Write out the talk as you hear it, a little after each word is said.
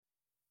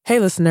Hey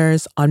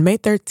listeners, on May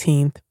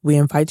 13th, we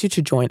invite you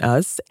to join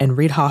us and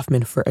Reid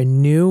Hoffman for a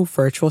new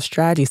virtual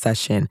strategy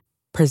session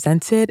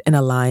presented in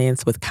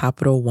alliance with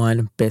Capital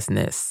One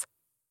Business.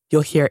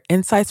 You'll hear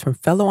insights from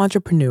fellow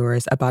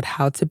entrepreneurs about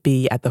how to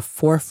be at the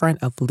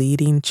forefront of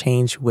leading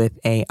change with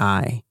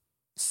AI.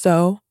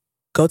 So,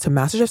 go to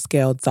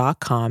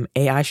mastersofscale.com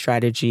AI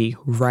strategy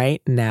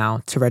right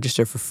now to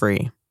register for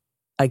free.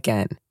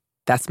 Again,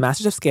 that's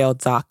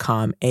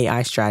mastersofscale.com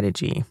AI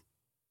strategy.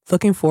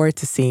 Looking forward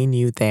to seeing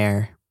you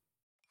there.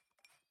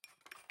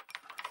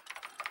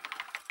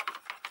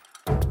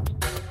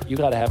 You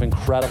got to have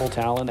incredible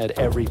talent at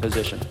every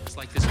position. It's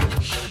like this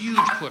huge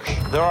push.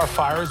 There are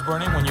fires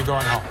burning when you're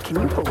going home. Can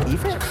you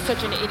believe it?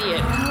 Such an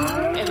idiot.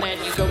 And then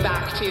you go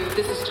back to,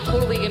 this is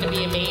totally going to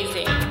be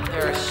amazing.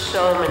 There are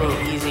so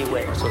many easy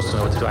ways. I'm supposed to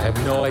know what to do. I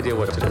have no idea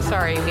what to do.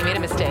 Sorry, we made a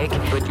mistake.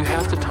 But you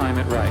have to time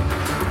it right.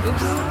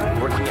 Oops.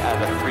 Working out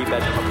of a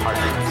 3-bedroom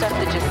apartment. Stuff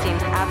that just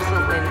seems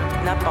absolutely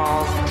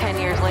nutballs. 10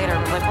 years later,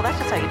 I'm like, well, that's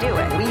just how you do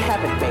it. We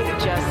haven't made it.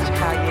 Just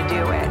how you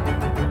do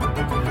it.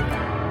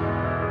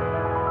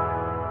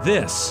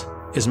 This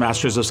is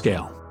Masters of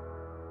Scale.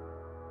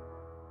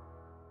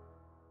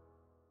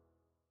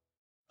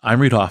 I'm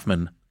Reid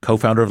Hoffman,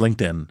 co-founder of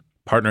LinkedIn,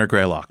 partner at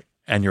Greylock,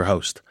 and your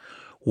host.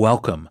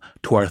 Welcome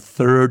to our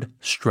third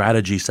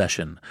strategy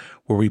session,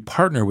 where we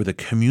partner with a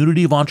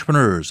community of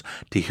entrepreneurs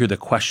to hear the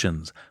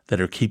questions that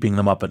are keeping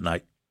them up at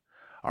night.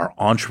 Our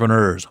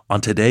entrepreneurs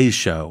on today's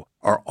show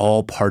are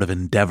all part of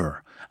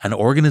Endeavor, an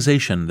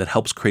organization that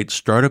helps create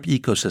startup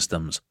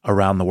ecosystems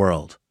around the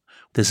world.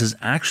 This has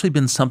actually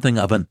been something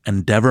of an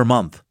Endeavor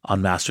month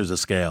on Masters of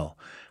Scale.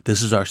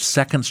 This is our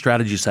second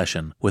strategy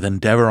session with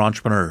Endeavor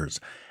entrepreneurs.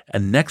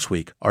 And next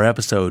week, our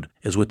episode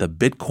is with the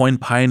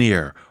Bitcoin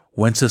pioneer,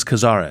 Wences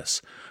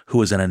Casares,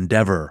 who is an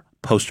Endeavor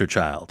poster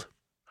child.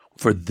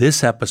 For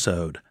this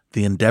episode,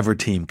 the Endeavor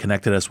team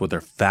connected us with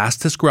their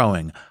fastest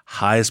growing,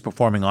 highest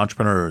performing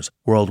entrepreneurs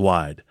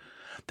worldwide.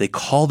 They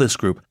call this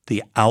group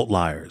the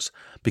Outliers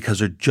because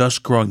they're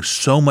just growing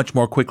so much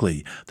more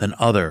quickly than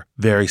other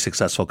very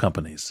successful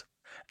companies.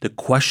 The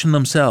questions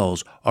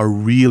themselves are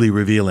really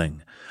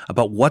revealing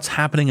about what's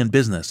happening in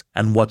business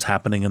and what's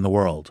happening in the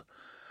world.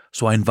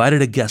 So I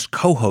invited a guest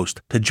co-host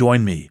to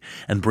join me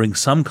and bring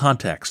some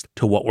context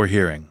to what we're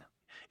hearing.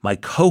 My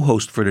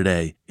co-host for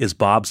today is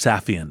Bob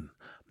Safian.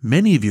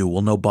 Many of you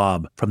will know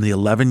Bob from the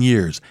 11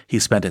 years he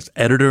spent as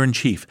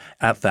editor-in-chief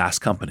at Fast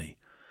Company.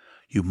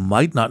 You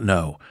might not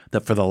know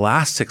that for the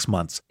last 6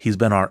 months, he's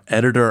been our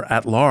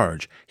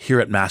editor-at-large here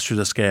at Masters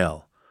of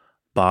Scale.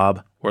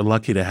 Bob, we're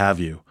lucky to have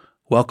you.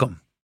 Welcome.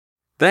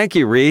 Thank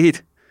you,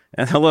 Reid.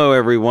 And hello,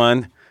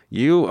 everyone.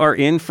 You are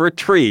in for a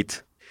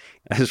treat.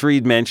 As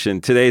Reid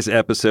mentioned, today's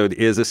episode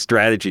is a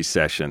strategy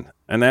session.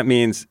 And that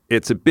means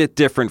it's a bit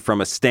different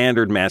from a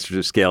standard Masters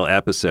of Scale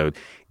episode.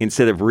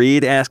 Instead of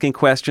Reid asking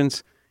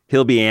questions,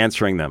 he'll be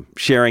answering them,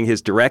 sharing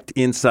his direct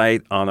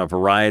insight on a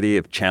variety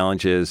of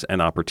challenges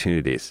and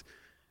opportunities.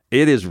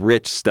 It is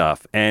rich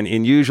stuff. And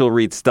in usual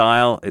Reid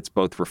style, it's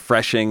both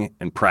refreshing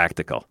and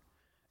practical.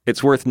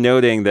 It's worth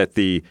noting that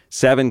the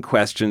 7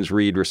 questions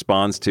Reid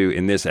responds to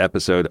in this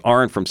episode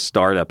aren't from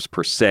startups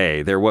per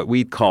se. They're what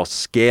we'd call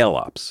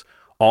scale-ups,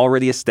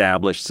 already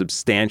established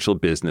substantial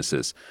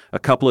businesses. A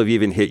couple have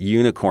even hit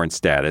unicorn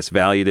status,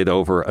 valued at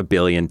over $1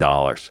 billion.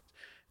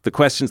 The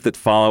questions that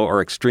follow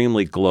are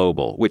extremely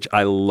global, which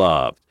I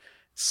love.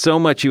 So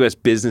much U.S.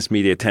 business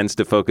media tends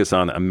to focus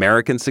on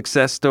American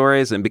success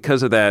stories, and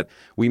because of that,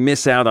 we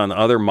miss out on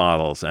other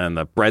models and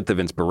the breadth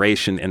of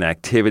inspiration and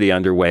activity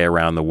underway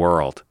around the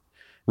world.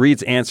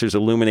 Reid's answers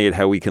illuminate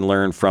how we can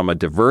learn from a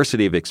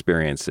diversity of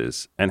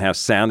experiences and how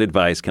sound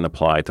advice can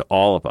apply to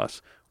all of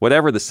us,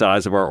 whatever the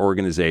size of our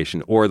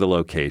organization or the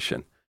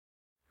location.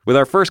 With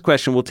our first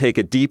question, we'll take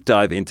a deep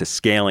dive into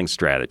scaling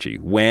strategy.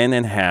 When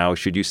and how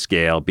should you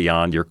scale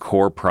beyond your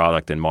core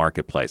product and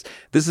marketplace?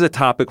 This is a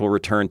topic we'll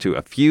return to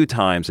a few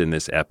times in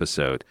this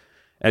episode.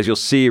 As you'll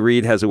see,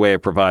 Reid has a way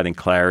of providing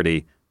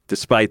clarity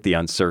despite the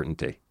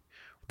uncertainty.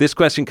 This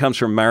question comes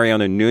from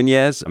Mariano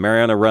Nunez.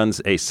 Mariano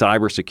runs a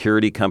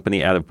cybersecurity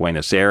company out of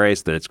Buenos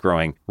Aires that's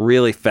growing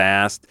really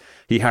fast.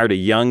 He hired a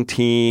young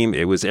team.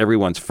 It was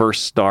everyone's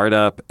first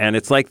startup, and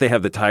it's like they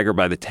have the tiger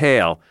by the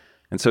tail.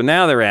 And so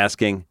now they're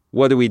asking,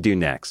 what do we do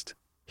next?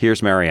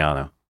 Here's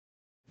Mariano.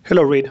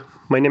 Hello, Reid.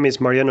 My name is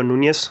Mariano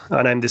Nunez,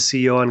 and I'm the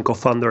CEO and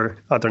co-founder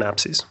at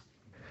Onapsis.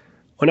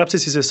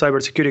 Onapsis is a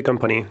cybersecurity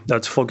company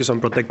that's focused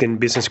on protecting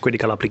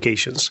business-critical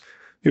applications.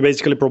 We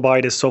basically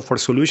provide a software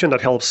solution that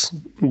helps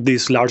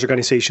these large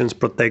organizations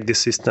protect these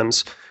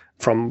systems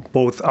from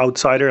both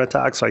outsider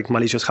attacks like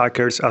malicious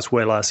hackers as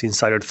well as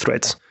insider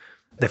threats.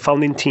 The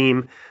founding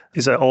team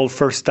is all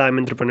first-time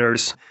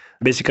entrepreneurs.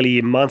 Basically,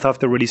 a month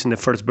after releasing the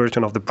first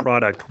version of the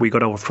product, we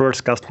got our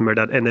first customer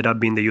that ended up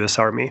being the US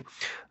Army.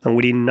 And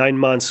within 9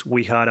 months,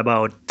 we had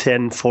about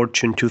 10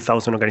 Fortune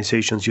 2000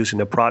 organizations using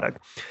the product.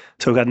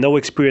 So we had no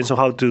experience on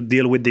how to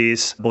deal with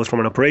this, both from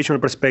an operational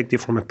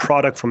perspective, from a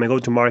product, from a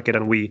go-to-market,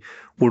 and we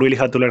really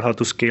had to learn how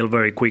to scale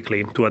very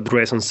quickly to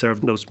address and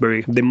serve those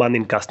very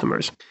demanding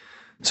customers.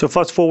 So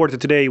fast forward to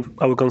today,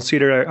 I would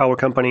consider our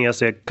company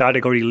as a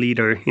category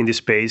leader in this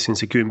space in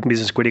securing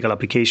business critical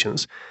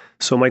applications.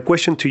 So my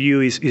question to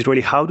you is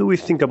really, how do we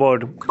think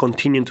about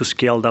continuing to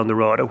scale down the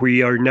road?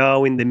 We are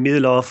now in the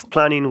middle of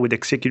planning with the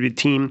executive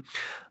team,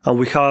 and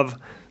we have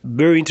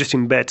very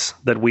interesting bets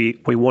that we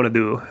want to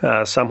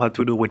do. Some have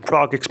to do with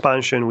product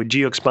expansion, with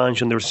geo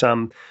expansion. There's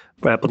some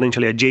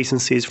potentially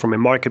adjacencies from a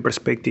market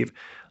perspective.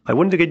 I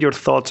wanted to get your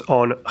thoughts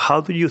on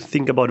how do you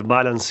think about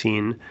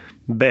balancing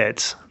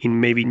bets in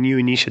maybe new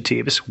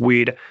initiatives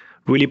with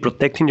really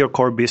protecting your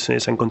core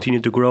business and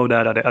continue to grow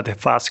that at a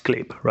fast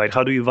clip, right?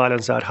 How do you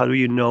balance that? How do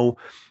you know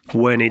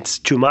when it's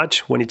too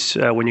much, when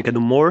you can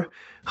do more?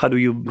 How do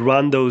you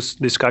run those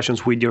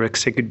discussions with your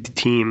executive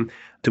team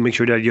to make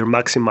sure that you're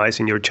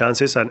maximizing your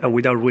chances and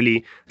without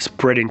really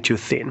spreading too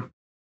thin?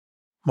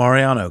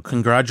 Mariano,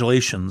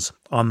 congratulations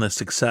on the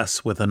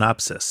success with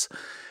Anapsys.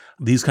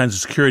 These kinds of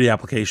security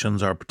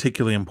applications are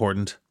particularly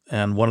important.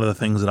 And one of the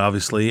things that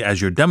obviously,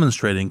 as you're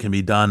demonstrating, can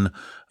be done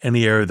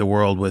any area of the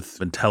world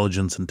with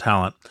intelligence and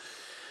talent.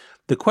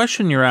 The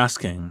question you're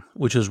asking,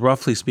 which is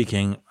roughly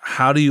speaking,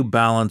 how do you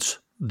balance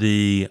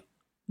the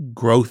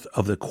growth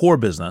of the core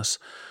business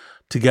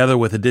together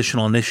with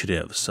additional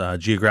initiatives,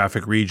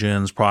 geographic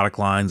regions, product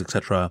lines,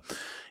 etc.,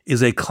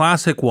 is a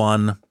classic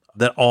one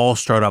that all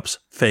startups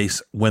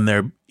face when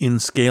they're in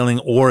scaling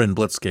or in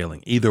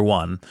blitzscaling, either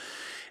one.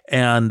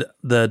 And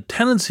the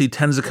tendency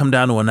tends to come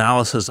down to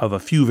analysis of a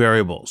few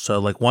variables. So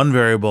like one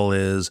variable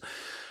is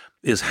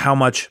how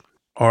much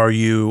are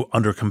you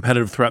under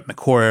competitive threat in the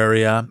core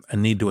area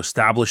and need to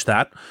establish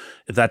that.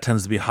 If that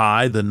tends to be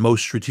high, then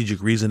most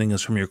strategic reasoning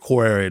is from your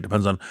core area. It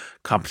depends on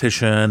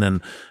competition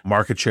and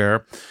market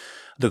share.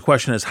 The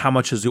question is, how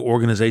much is the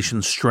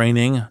organization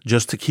straining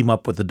just to keep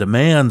up with the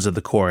demands of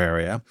the core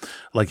area?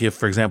 Like if,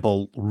 for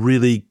example,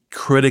 really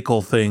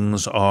critical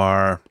things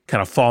are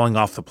kind of falling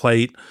off the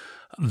plate,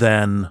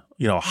 then,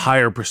 a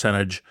higher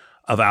percentage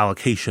of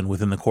allocation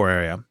within the core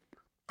area.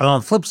 And on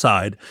the flip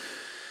side,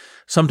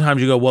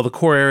 sometimes you go, well, the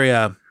core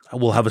area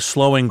will have a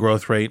slowing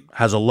growth rate,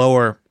 has a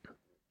lower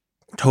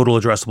total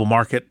addressable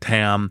market,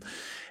 TAM,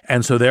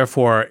 and so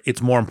therefore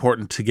it's more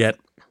important to get,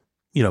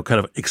 kind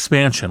of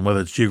expansion,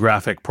 whether it's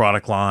geographic,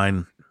 product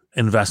line,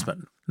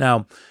 investment.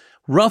 Now,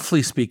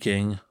 roughly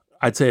speaking,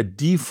 I'd say a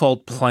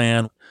default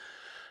plan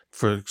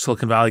for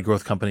Silicon Valley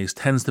growth companies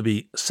tends to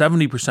be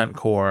 70%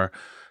 core,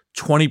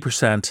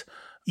 20%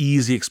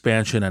 easy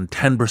expansion, and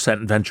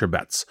 10% venture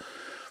bets.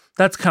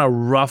 That's kind of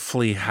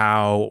roughly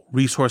how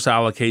resource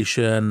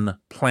allocation,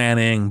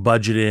 planning,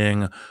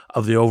 budgeting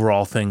of the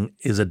overall thing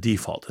is a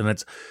default. And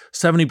it's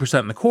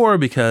 70% in the core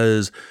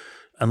because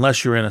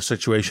unless you're in a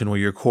situation where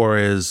your core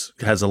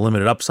has a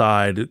limited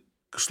upside,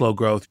 slow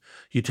growth,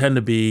 you tend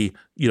to be,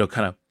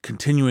 kind of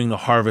continuing to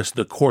harvest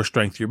the core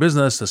strength of your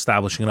business,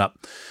 establishing it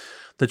up.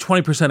 The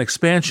 20%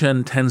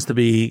 expansion tends to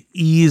be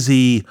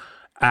easy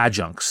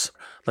adjuncts.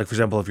 Like, for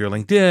example, if you're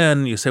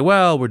LinkedIn, you say,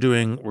 well, we're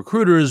doing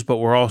recruiters, but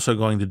we're also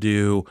going to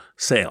do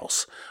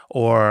sales.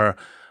 Or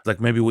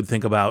like maybe we'd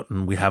think about,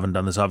 and we haven't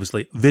done this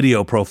obviously,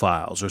 video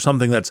profiles or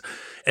something it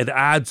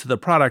adds to the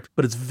product,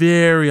 but it's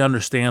very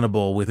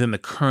understandable within the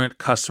current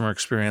customer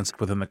experience,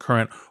 within the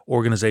current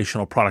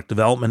organizational product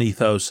development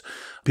ethos.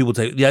 People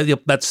say, yeah,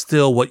 that's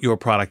still what your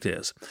product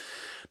is.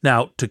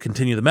 Now, to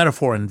continue the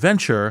metaphor in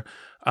venture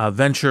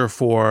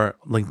for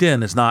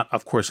LinkedIn is not,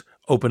 of course,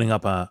 opening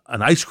up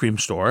an ice cream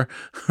store,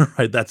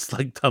 right? That's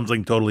like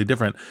something totally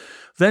different.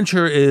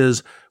 Venture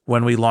is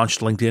when we launched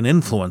LinkedIn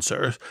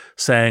Influencers,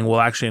 saying, well,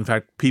 actually, in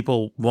fact,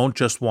 people won't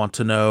just want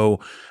to know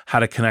how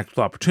to connect with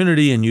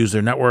opportunity and use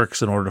their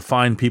networks in order to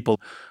find people,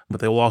 but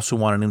they will also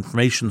want an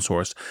information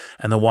source,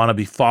 and they'll want to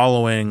be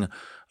following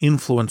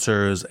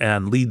influencers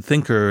and lead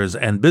thinkers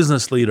and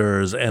business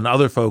leaders and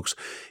other folks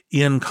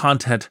in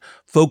content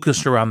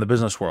focused around the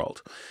business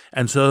world.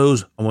 And so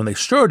those, when they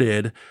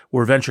started,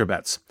 were venture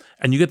bets.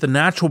 And you get the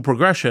natural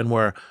progression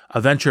where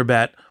a venture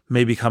bet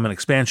may become an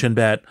expansion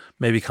bet,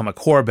 may become a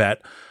core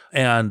bet.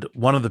 And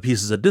one of the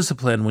pieces of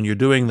discipline when you're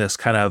doing this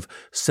kind of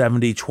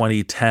 70,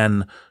 20,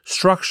 10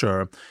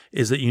 structure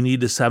is that you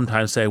need to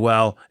sometimes say,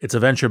 well, it's a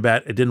venture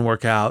bet, it didn't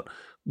work out.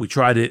 We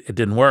tried it, it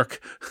didn't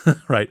work,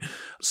 right?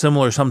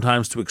 Similar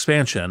sometimes to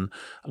expansion,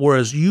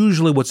 whereas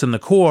usually what's in the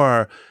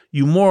core,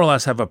 you more or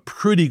less have a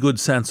pretty good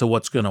sense of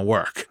what's going to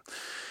work.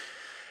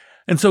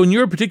 And so in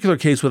your particular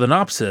case with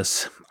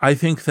Anapsys, I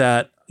think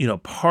that,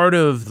 part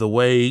of the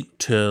way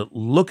to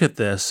look at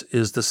this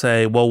is to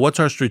say, well, what's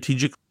our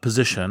strategic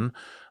position?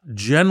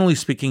 Generally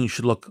speaking, you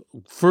should look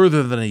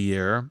further than a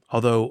year,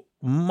 although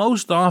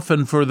most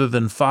often further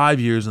than 5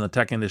 years in the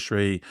tech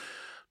industry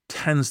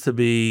tends to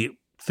be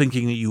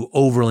thinking that you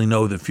overly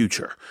know the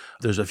future.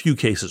 There's a few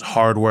cases,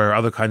 hardware,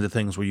 other kinds of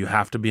things where you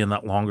have to be in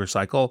that longer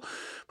cycle.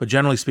 But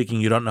generally speaking,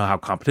 you don't know how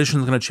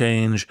competition is going to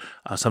change.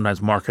 Sometimes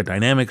market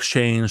dynamics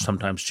change.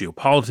 Sometimes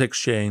geopolitics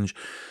change.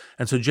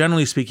 And so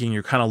generally speaking,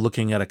 you're kind of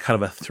looking at a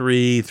kind of a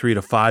 3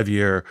 to 5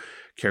 year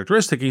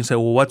characteristic. And you say,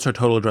 well, what's our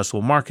total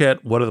addressable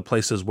market? What are the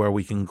places where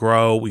we can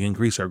grow? We can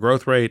increase our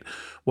growth rate.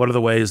 What are the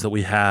ways that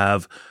we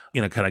have,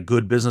 kind of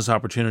good business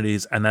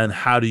opportunities? And then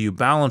how do you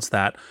balance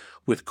that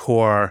with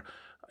core,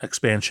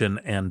 expansion,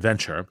 and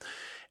venture.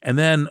 And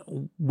then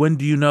when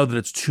do you know that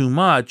it's too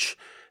much?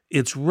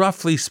 It's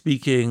roughly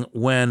speaking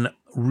when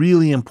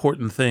really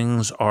important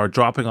things are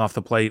dropping off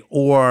the plate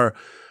or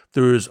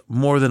there's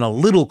more than a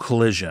little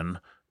collision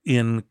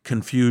in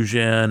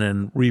confusion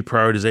and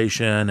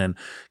reprioritization and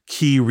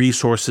key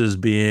resources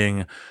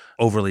being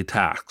overly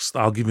taxed.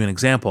 I'll give you an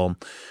example.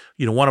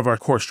 One of our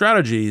core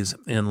strategies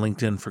in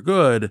LinkedIn for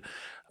Good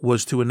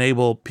was to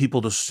enable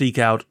people to seek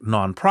out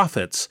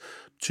nonprofits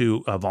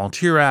to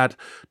volunteer at,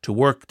 to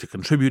work, to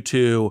contribute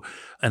to,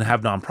 and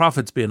have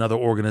nonprofits be another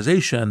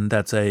organization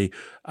that's a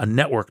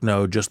network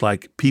node, just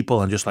like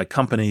people and just like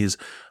companies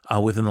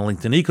within the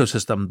LinkedIn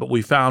ecosystem. But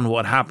we found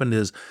what happened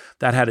is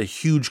that had a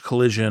huge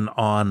collision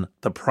on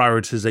the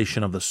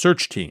prioritization of the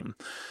search team.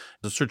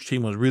 The search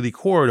team was really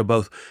core to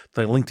both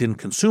the LinkedIn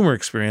consumer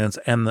experience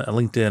and the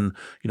LinkedIn,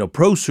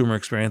 prosumer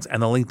experience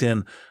and the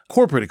LinkedIn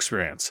corporate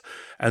experience.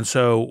 And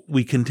so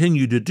we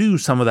continue to do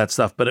some of that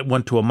stuff, but it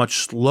went to a much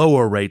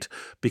slower rate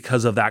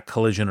because of that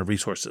collision of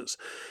resources.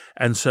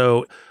 And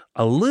so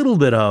a little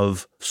bit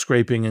of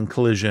scraping and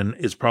collision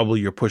is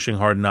probably you're pushing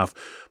hard enough,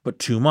 but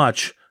too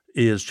much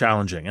is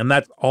challenging. And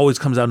that always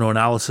comes down to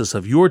analysis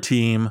of your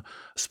team,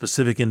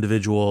 specific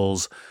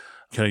individuals,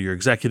 your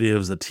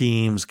executives, the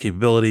teams,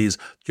 capabilities,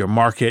 your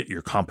market,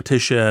 your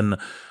competition,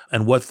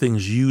 and what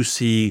things you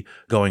see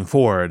going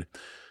forward.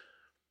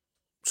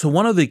 So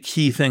one of the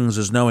key things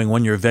is knowing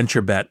when your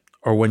venture bet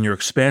or when your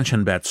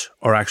expansion bets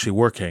are actually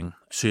working.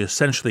 So you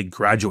essentially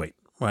graduate,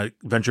 right?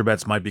 Venture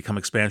bets might become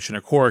expansion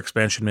or core,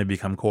 expansion may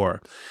become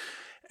core.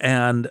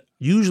 And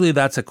usually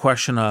that's a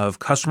question of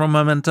customer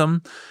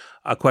momentum,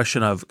 a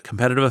question of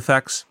competitive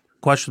effects,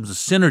 questions of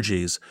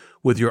synergies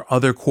with your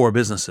other core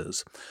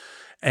businesses.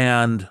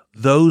 And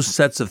those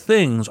sets of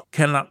things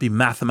cannot be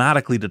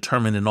mathematically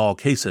determined in all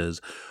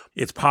cases.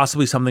 It's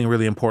possibly something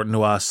really important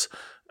to us,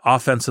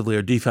 offensively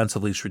or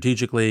defensively,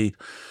 strategically,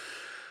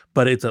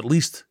 but it's at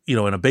least, in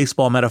a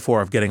baseball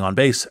metaphor of getting on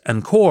base,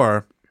 and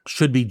core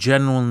should be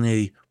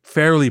genuinely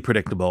fairly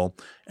predictable.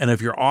 And if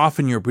you're off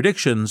in your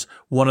predictions,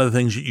 one of the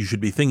things that you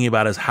should be thinking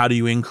about is how do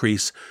you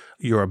increase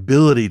your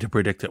ability to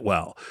predict it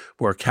well,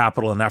 where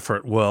capital and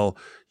effort will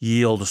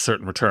yield a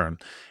certain return.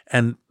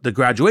 And the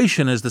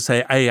graduation is to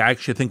say, hey, I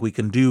actually think we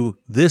can do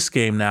this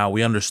game now.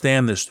 We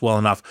understand this well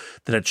enough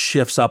that it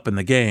shifts up in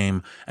the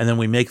game, and then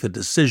we make the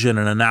decision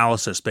and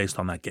analysis based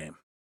on that game.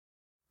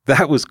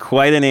 That was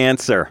quite an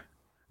answer.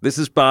 This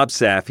is Bob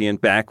Safian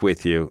back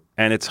with you,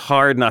 and it's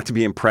hard not to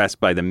be impressed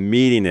by the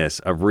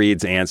meatiness of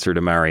Reed's answer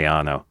to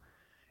Mariano.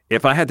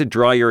 If I had to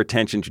draw your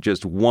attention to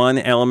just one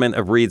element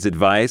of Reed's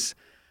advice,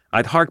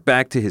 I'd hark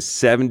back to his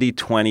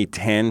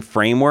 70-20-10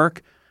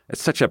 framework.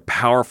 It's such a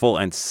powerful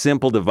and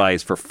simple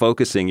device for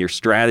focusing your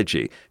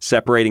strategy,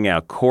 separating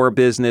out core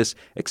business,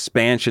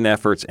 expansion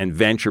efforts, and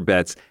venture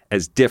bets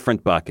as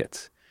different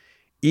buckets.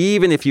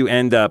 Even if you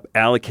end up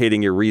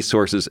allocating your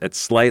resources at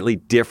slightly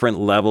different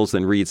levels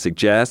than Reed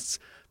suggests,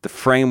 the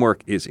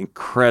framework is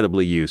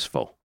incredibly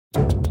useful.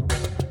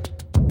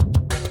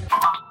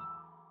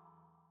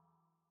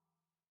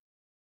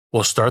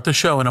 We'll start the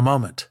show in a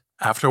moment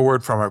after a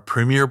word from our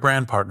premier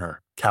brand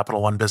partner,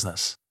 Capital One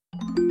Business.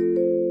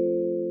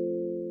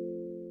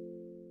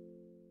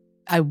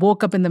 I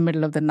woke up in the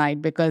middle of the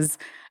night because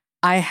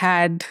I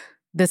had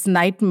this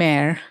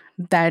nightmare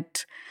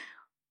that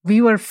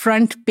we were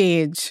front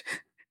page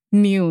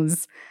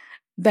news,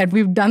 that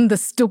we've done the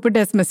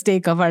stupidest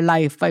mistake of our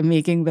life by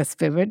making this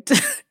pivot.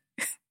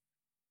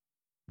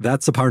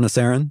 That's Aparna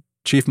Saran,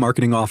 Chief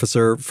Marketing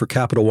Officer for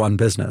Capital One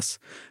Business,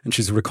 and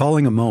she's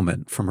recalling a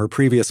moment from her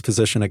previous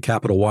position at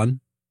Capital One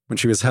when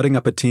she was heading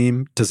up a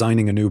team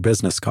designing a new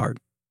business card.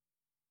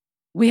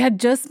 We had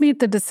just made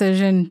the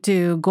decision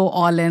to go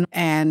all in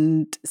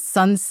and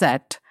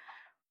sunset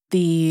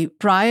the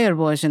prior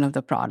version of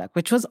the product,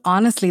 which was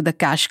honestly the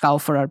cash cow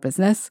for our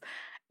business.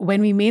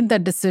 When we made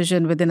that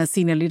decision within a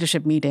senior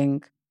leadership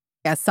meeting,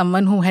 as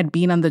someone who had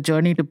been on the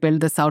journey to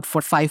build this out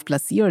for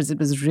 5+ years, it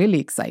was really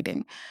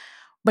exciting.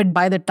 But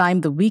by the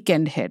time the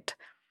weekend hit,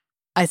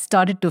 I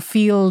started to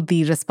feel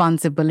the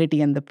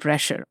responsibility and the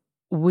pressure.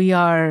 We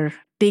are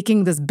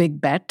taking this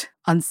big bet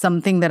on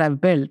something that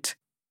I've built.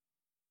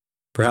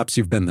 Perhaps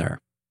you've been there.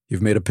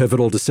 You've made a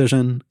pivotal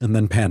decision, and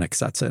then panic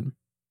sets in.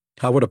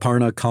 How would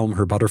Aparna calm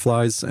her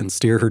butterflies and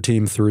steer her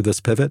team through this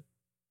pivot?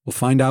 We'll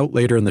find out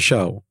later in the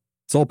show.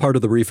 It's all part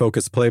of the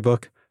Refocus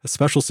Playbook, a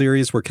special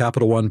series where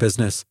Capital One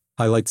Business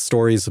highlights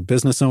stories of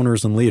business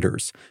owners and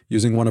leaders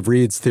using one of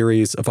Reed's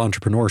theories of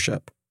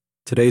entrepreneurship.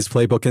 Today's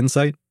Playbook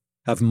insight: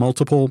 have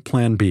multiple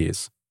Plan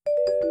Bs.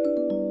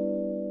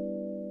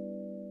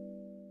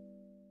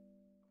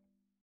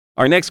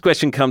 Our next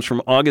question comes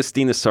from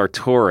Augustina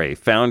Sartore,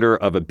 founder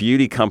of a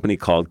beauty company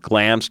called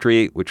Glam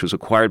Street, which was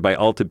acquired by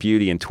Ulta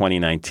Beauty in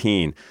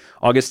 2019.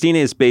 Augustina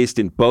is based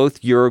in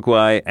both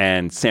Uruguay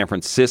and San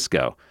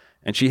Francisco,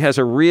 and she has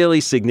a really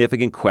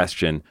significant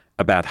question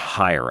about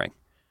hiring.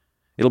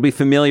 It'll be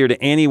familiar to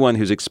anyone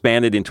who's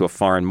expanded into a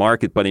foreign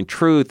market, but in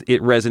truth,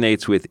 it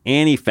resonates with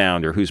any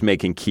founder who's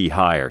making key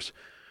hires.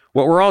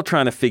 What we're all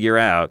trying to figure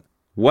out: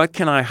 What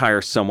can I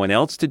hire someone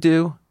else to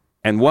do?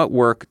 And what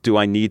work do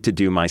I need to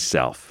do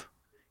myself?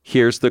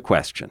 Here's the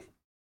question.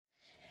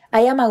 I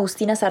am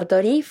Agustina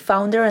Sartori,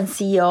 founder and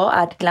CEO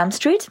at Glam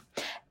Street.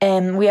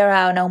 We are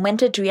an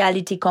augmented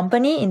reality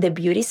company in the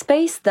beauty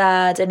space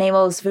that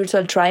enables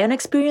virtual try-on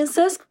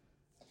experiences.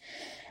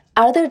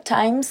 Are there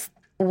times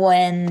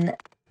when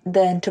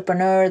the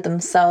entrepreneur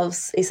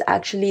themselves is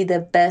actually the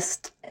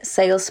best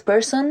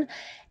salesperson,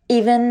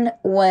 even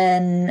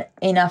when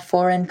in a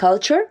foreign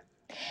culture?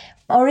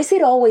 Or is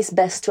it always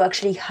best to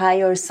actually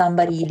hire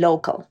somebody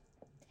local?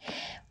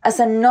 As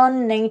a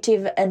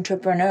non-native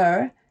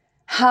entrepreneur,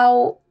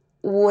 how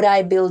would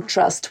I build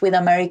trust with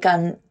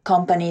American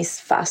companies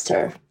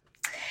faster?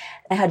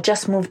 I had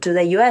just moved to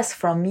the US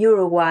from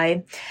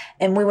Uruguay,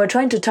 and we were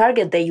trying to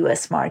target the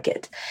US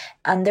market.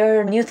 And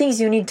there are new things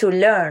you need to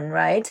learn,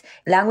 right?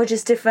 Language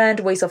is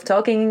different, ways of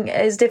talking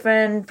is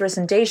different,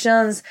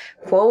 presentations,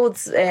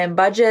 quotes,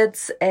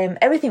 budgets,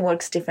 everything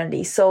works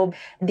differently. So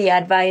the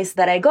advice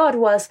that I got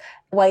was,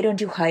 why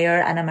don't you hire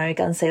an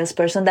American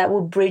salesperson that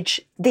would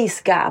bridge this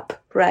gap,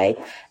 right?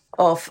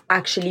 Of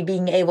actually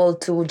being able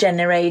to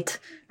generate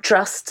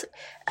trust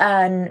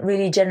and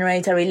really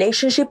generate a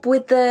relationship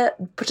with the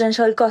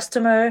potential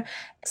customer.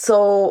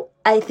 So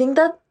I think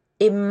that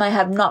it might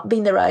have not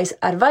been the right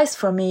advice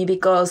for me,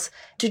 because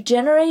to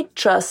generate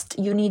trust,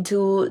 you need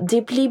to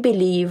deeply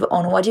believe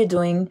on what you're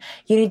doing.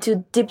 You need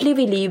to deeply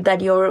believe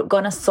that you're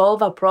going to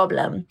solve a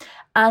problem.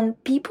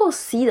 And people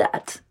see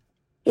that.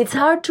 It's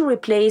hard to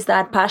replace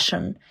that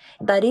passion.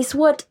 That is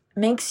what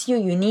makes you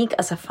unique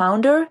as a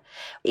founder.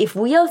 If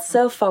we are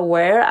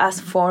self-aware as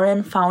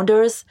foreign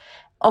founders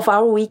of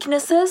our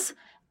weaknesses,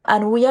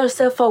 and we are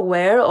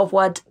self-aware of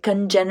what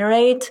can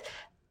generate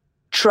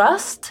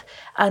trust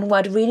and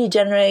what really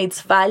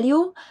generates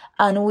value,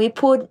 and we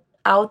put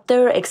out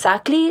there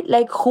exactly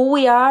like who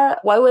we are,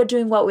 why we're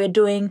doing what we're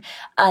doing,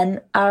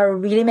 and are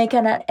really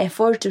making an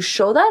effort to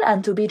show that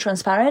and to be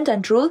transparent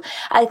and true,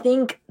 I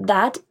think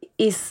that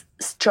is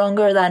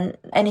stronger than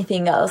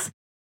anything else.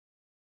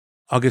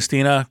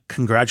 Agustina,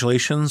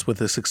 congratulations with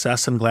the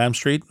success in Glam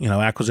Street.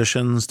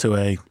 Acquisitions to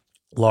a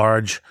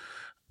large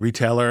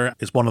retailer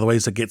is one of the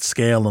ways that get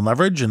scale and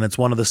leverage, and it's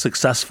one of the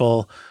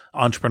successful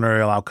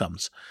entrepreneurial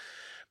outcomes.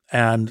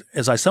 And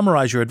as I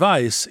summarize your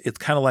advice, it's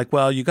kind of like,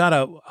 well, you got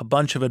a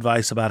bunch of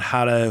advice about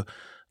how to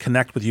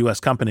connect with U.S.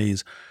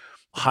 companies,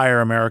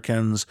 hire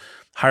Americans,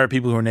 hire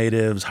people who are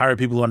natives, hire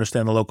people who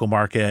understand the local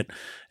market,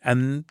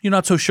 and you're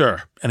not so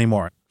sure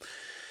anymore.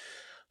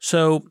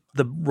 So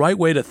the right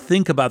way to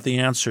think about the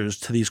answers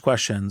to these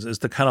questions is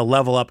to kind of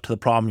level up to the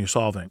problem you're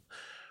solving.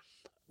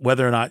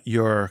 Whether or not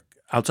you're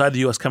outside the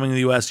U.S., coming to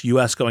the U.S.,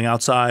 U.S. going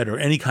outside, or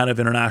any kind of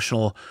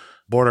international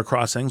border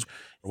crossings,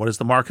 what does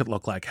the market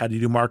look like? How do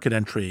you do market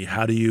entry?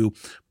 How do you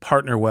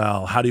partner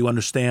well? How do you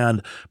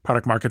understand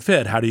product market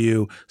fit? How do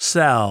you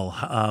sell?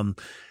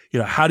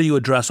 How do you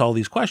address all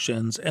these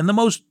questions? And the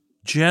most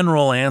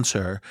general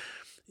answer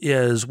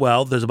is,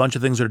 well, there's a bunch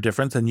of things that are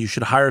different, and you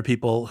should hire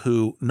people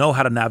who know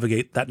how to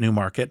navigate that new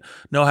market,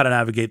 know how to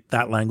navigate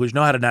that language,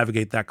 know how to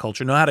navigate that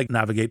culture, know how to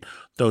navigate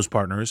those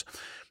partners.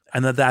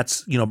 And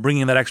that's,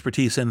 bringing that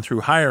expertise in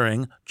through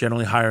hiring,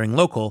 generally hiring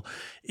local,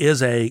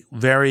 is a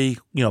very,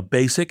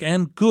 basic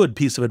and good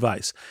piece of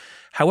advice.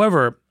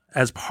 However,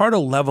 as part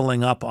of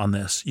leveling up on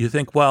this, you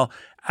think, well,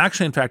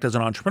 actually, in fact, as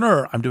an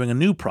entrepreneur, I'm doing a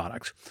new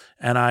product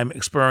and I'm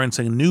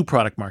experiencing new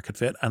product market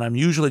fit, and I'm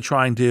usually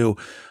trying to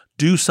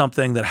do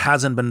something that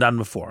hasn't been done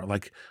before.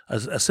 Like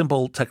a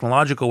simple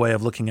technological way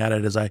of looking at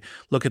it is I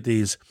look at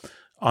these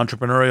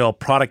entrepreneurial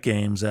product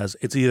games as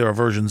it's either a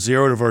version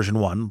 0 to version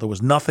 1. There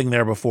was nothing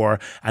there before,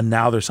 and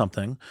now there's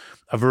something.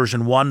 A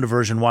version 1 to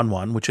version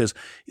 1.1, which is,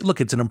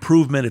 look, it's an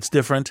improvement, it's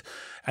different.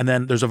 And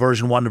then there's a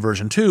version 1 to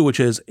version 2,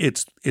 which is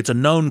it's a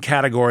known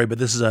category, but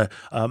this is a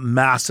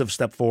massive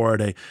step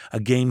forward, a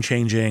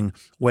game-changing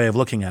way of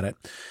looking at it.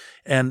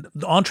 And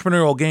the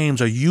entrepreneurial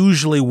games are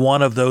usually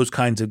one of those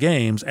kinds of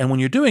games. And when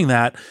you're doing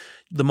that,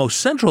 the most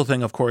central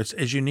thing, of course,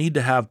 is you need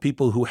to have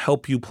people who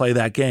help you play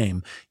that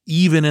game,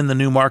 even in the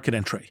new market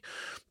entry,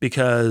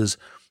 because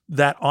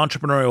that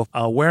entrepreneurial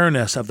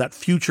awareness of that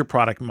future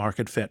product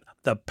market fit,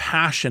 the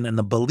passion and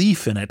the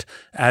belief in it,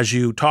 as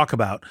you talk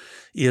about,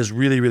 is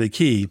really, really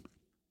key.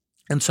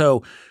 And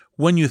so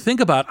when you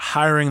think about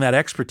hiring that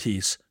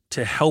expertise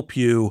to help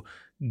you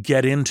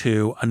get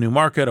into a new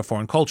market, a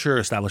foreign culture,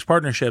 establish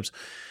partnerships,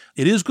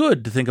 it is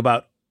good to think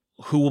about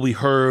who will be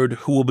heard,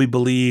 who will be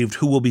believed,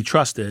 who will be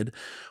trusted.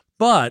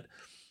 But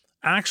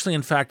actually,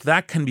 in fact,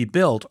 that can be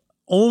built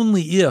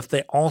only if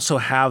they also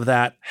have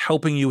that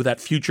helping you with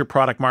that future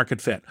product market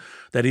fit,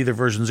 that either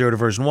version 0 to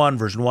version 1,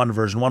 version 1 to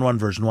version 1.1,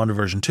 version 1 to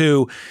version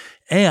 2,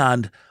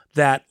 and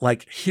that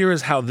like, here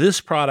is how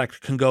this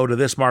product can go to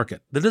this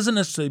market. That doesn't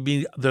necessarily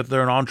mean that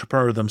they're an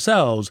entrepreneur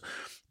themselves,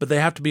 but they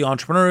have to be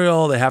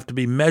entrepreneurial. They have to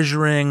be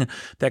measuring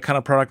that kind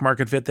of product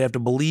market fit. They have to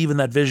believe in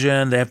that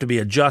vision. They have to be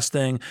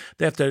adjusting.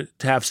 They have to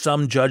have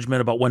some judgment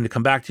about when to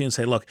come back to you and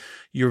say, look,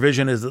 your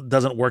vision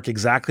doesn't work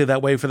exactly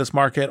that way for this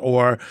market,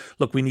 or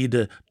look, we need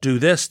to do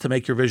this to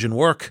make your vision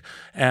work,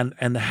 and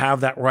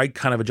have that right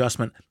kind of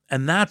adjustment.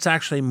 And that's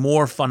actually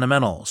more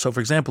fundamental. So for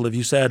example, if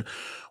you said,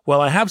 well,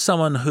 I have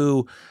someone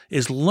who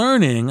is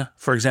learning,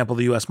 for example,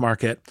 the US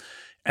market,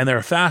 and they're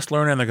a fast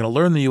learner and they're going to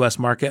learn the US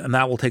market, and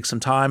that will take some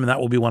time and that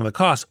will be one of the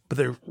costs, but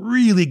they're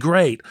really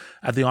great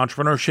at the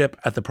entrepreneurship,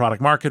 at the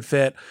product market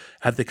fit,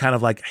 at the kind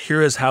of like,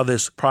 here is how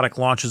this product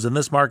launches in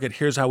this market,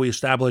 here's how we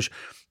establish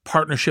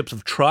partnerships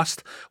of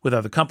trust with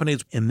other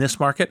companies in this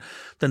market,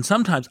 then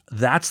sometimes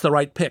that's the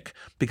right pick,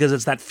 because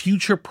it's that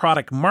future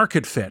product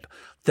market fit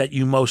that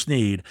you most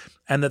need,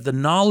 and that the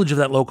knowledge of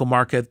that local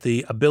market,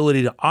 the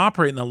ability to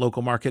operate in that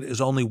local market, is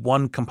only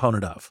one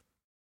component of.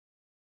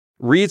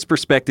 Reed's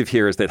perspective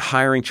here is that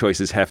hiring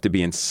choices have to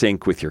be in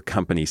sync with your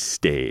company's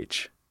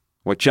stage.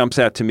 What jumps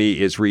out to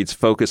me is Reed's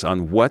focus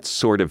on what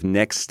sort of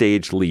next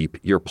stage leap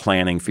you're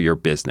planning for your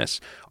business.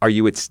 Are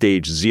you at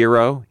stage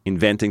 0,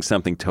 inventing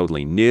something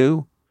totally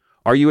new?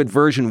 Are you at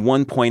version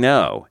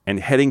 1.0 and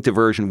heading to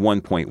version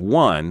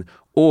 1.1?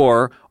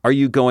 Or are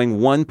you going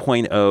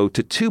 1.0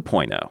 to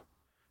 2.0?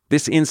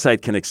 This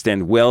insight can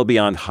extend well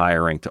beyond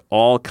hiring to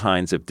all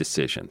kinds of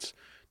decisions.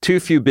 Too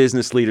few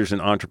business leaders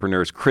and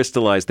entrepreneurs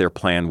crystallize their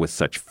plan with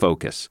such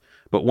focus.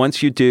 But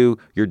once you do,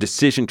 your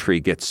decision tree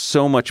gets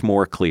so much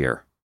more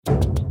clear.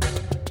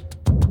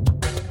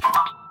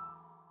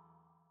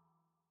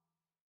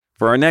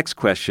 For our next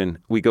question,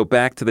 we go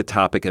back to the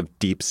topic of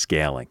deep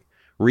scaling.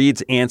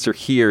 Reed's answer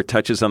here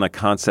touches on a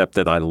concept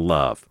that I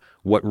love,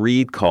 what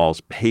Reed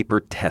calls paper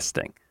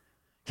testing.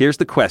 Here's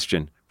the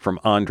question from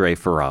Andre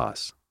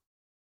Ferraz.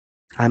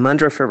 I'm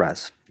Andre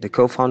Ferraz, the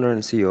co-founder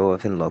and CEO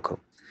of InLoco,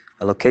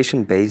 a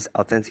location-based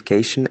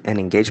authentication and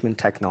engagement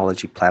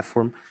technology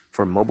platform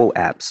for mobile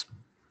apps.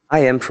 I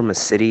am from a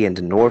city in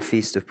the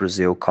northeast of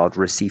Brazil called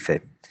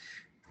Recife.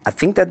 I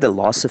think that the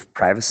loss of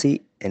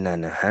privacy in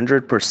an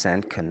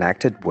 100%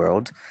 connected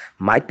world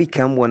might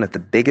become one of the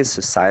biggest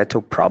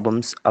societal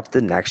problems of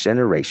the next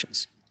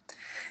generations.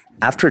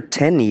 After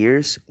 10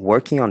 years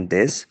working on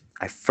this,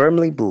 I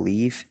firmly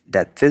believe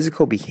that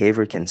physical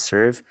behavior can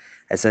serve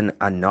as an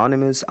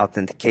anonymous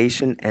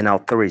authentication and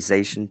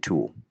authorization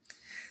tool.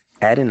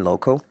 At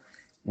InLoco,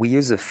 we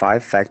use a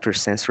 5-factor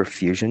sensor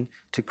fusion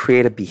to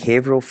create a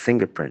behavioral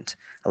fingerprint,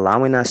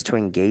 allowing us to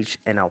engage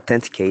and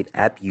authenticate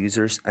app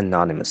users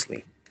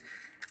anonymously.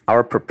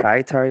 Our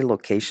proprietary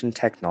location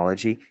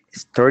technology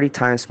is 30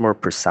 times more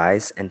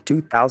precise and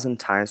 2,000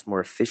 times more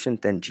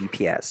efficient than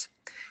GPS.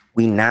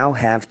 We now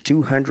have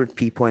 200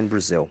 people in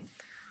Brazil,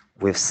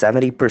 with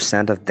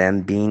 70% of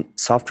them being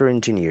software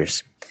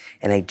engineers.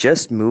 And I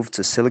just moved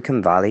to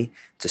Silicon Valley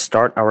to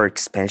start our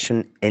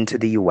expansion into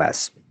the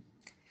US.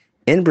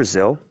 In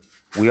Brazil,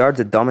 we are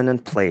the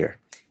dominant player,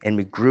 and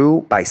we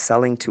grew by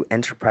selling to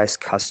enterprise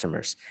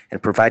customers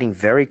and providing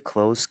very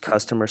close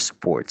customer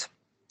support.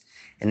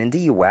 And in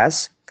the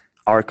US,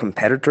 our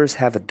competitors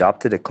have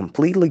adopted a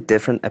completely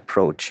different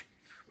approach,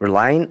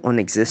 relying on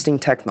existing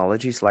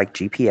technologies like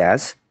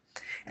GPS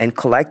and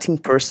collecting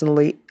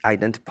personally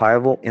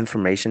identifiable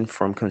information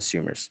from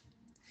consumers.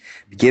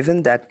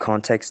 Given that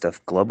context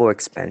of global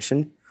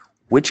expansion,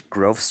 which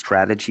growth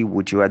strategy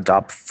would you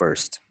adopt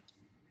first?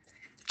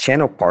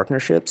 Channel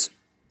partnerships,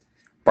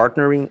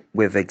 partnering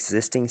with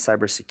existing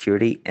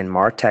cybersecurity and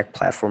MarTech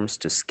platforms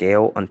to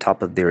scale on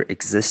top of their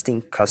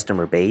existing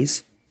customer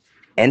base,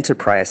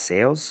 enterprise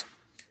sales,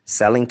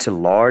 selling to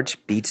large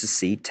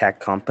B2C tech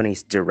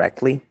companies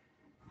directly,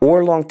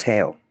 or long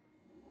tail,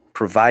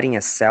 providing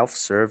a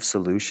self-serve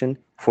solution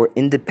for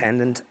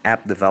independent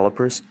app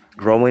developers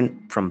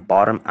growing from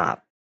bottom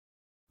up.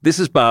 This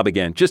is Bob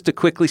again. Just to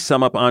quickly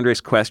sum up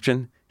Andre's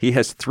question, he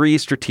has 3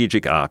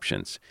 strategic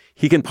options.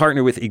 He can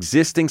partner with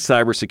existing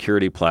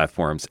cybersecurity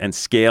platforms and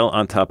scale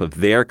on top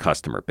of their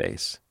customer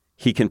base.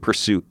 He can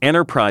pursue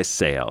enterprise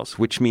sales,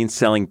 which means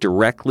selling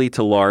directly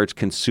to large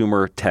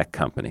consumer tech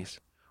companies.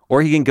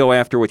 Or he can go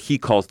after what he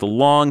calls the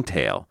long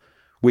tail,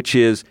 which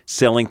is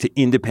selling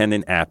to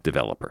independent app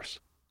developers.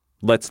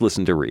 Let's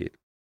listen to Reed.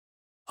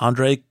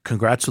 Andre,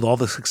 congrats with all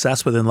the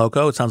success within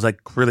InLoco. It sounds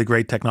like really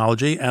great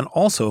technology. And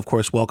also, of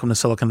course, welcome to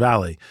Silicon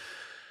Valley.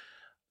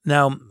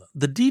 Now,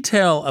 the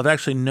detail of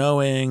actually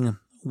knowing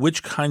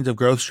which kinds of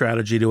growth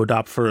strategy to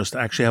adopt first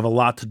actually have a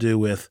lot to do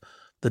with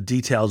the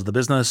details of the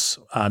business,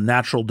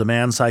 natural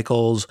demand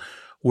cycles,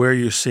 where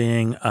you're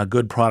seeing a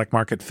good product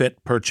market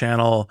fit per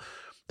channel.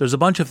 There's a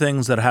bunch of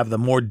things that have the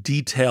more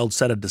detailed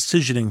set of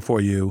decisioning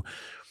for you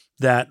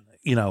that,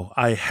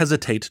 I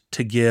hesitate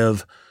to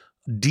give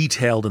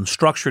detailed and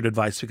structured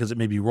advice because it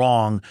may be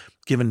wrong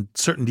given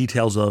certain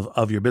details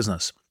of your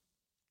business.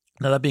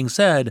 Now, that being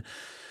said,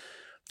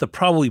 the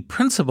probably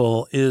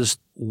principle is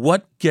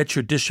what gets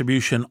your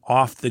distribution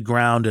off the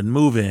ground and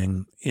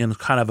moving in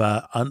kind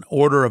of an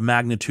order of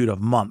magnitude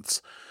of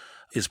months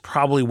is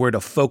probably where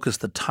to focus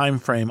the time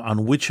frame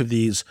on which of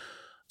these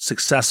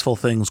successful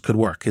things could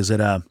work. Is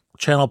it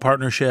channel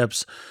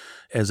partnerships?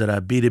 Is it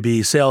a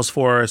B2B sales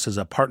force? Is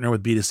it a partner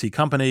with B2C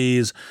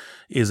companies?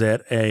 Is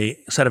it a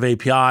set of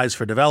APIs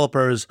for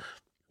developers?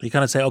 You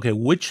kind of say, okay,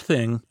 which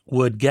thing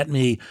would get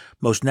me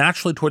most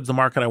naturally towards the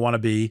market I want to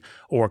be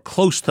or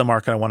close to the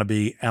market I want to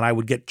be, and I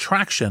would get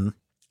traction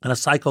and a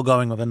cycle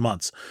going within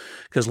months.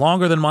 Because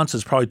longer than months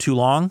is probably too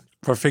long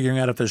for figuring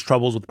out if there's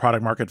troubles with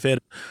product market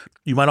fit.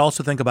 You might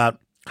also think about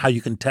how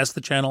you can test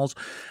the channels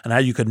and how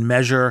you can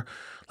measure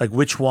like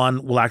which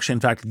one will actually in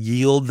fact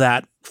yield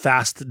that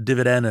fast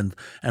dividend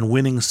and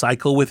winning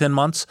cycle within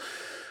months.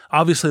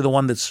 Obviously, the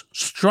one that's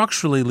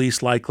structurally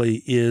least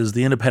likely is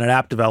the independent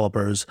app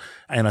developers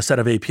and a set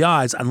of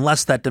APIs,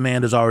 unless that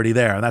demand is already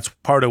there. And that's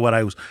part of what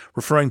I was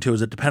referring to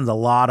is it depends a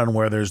lot on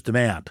where there's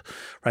demand,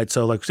 right?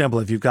 So, like, for example,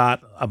 if you've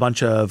got a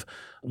bunch of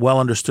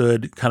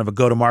well-understood kind of a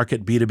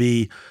go-to-market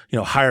B2B,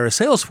 hire a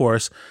sales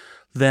force,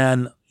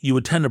 then you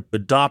would tend to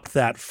adopt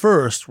that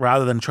first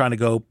rather than trying to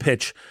go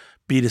pitch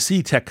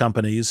B2C tech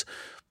companies,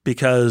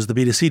 because the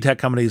B2C tech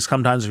companies,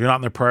 sometimes if you're not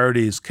in their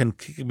priorities, can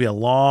be a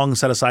long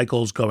set of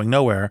cycles going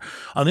nowhere.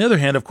 On the other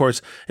hand, of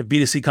course, if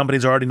B2C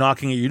companies are already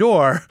knocking at your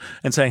door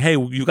and saying, hey,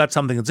 you got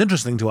something that's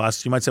interesting to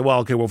us, you might say, well,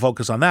 okay, we'll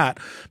focus on that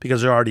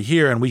because they're already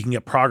here and we can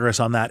get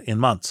progress on that in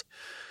months.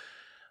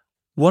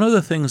 One of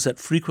the things that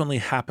frequently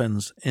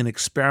happens in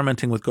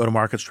experimenting with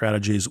go-to-market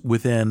strategies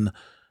within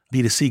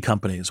B2C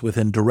companies,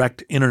 within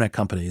direct internet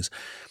companies,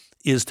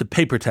 is to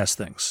paper test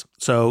things.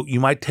 So you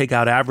might take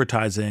out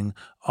advertising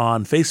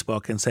on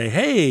Facebook and say,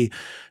 hey,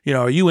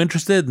 are you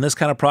interested in this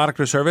kind of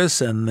product or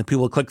service? And the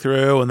people click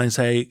through and they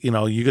say,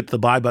 you get to the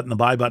buy button. The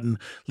buy button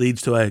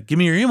leads to a give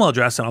me your email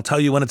address and I'll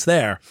tell you when it's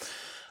there.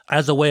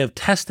 As a way of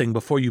testing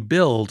before you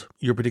build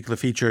your particular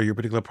feature, your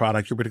particular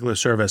product, your particular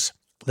service,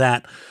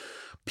 that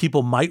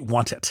people might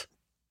want it.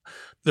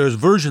 There's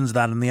versions of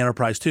that in the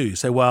enterprise too. You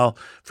say, well,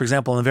 for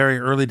example, in the very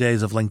early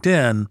days of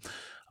LinkedIn,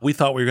 we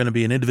thought we were going to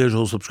be an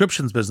individual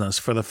subscriptions business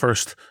for the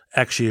first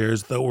X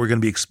years, that were going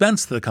to be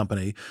expense to the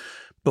company.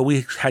 But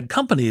we had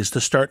companies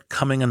to start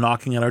coming and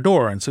knocking at our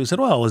door. And so we said,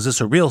 well, is this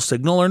a real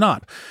signal or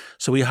not?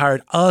 So we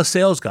hired a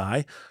sales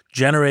guy,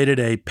 generated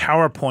a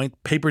PowerPoint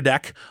paper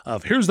deck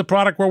of here's the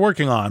product we're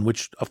working on,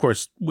 which of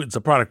course it's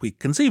a product we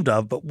conceived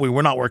of, but we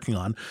were not working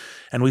on.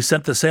 And we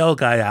sent the sales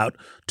guy out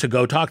to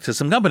go talk to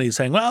some companies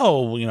saying,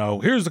 well,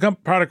 here's the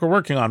product we're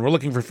working on. We're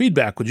looking for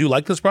feedback. Would you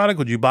like this product?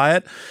 Would you buy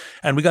it?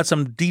 And we got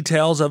some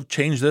details of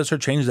change this or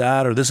change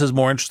that, or this is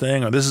more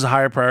interesting, or this is a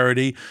higher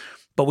priority.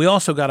 But we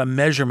also got a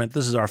measurement,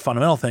 this is our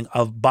fundamental thing,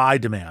 of buy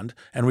demand.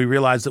 And we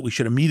realized that we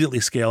should immediately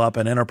scale up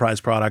an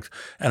enterprise product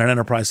and an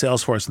enterprise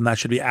sales force, and that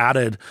should be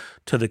added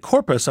to the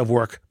corpus of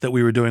work that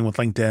we were doing with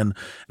LinkedIn.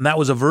 And that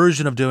was a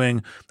version of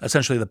doing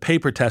essentially the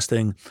paper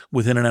testing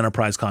within an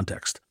enterprise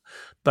context.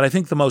 But I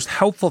think the most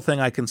helpful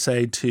thing I can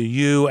say to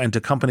you and to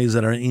companies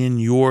that are in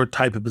your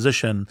type of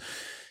position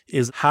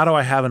is, how do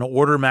I have an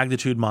order of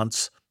magnitude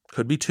months?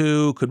 Could be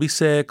 2, could be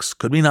 6,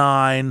 could be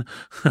 9,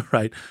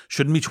 right?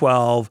 Shouldn't be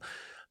 12.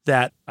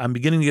 That I'm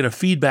beginning to get a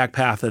feedback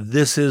path that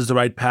this is the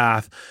right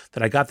path,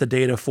 that I got the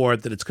data for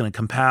it, that it's going to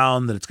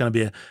compound, that it's going to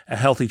be a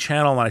healthy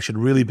channel, and I should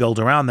really build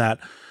around that,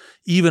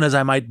 even as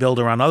I might build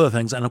around other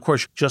things. And of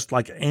course, just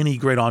like any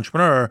great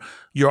entrepreneur,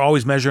 you're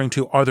always measuring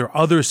to, are there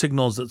other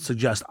signals that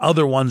suggest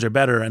other ones are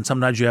better? And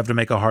sometimes you have to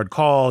make a hard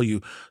call.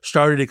 You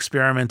started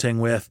experimenting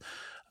with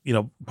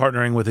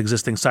partnering with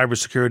existing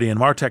cybersecurity and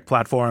MarTech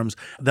platforms.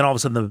 Then all of a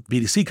sudden the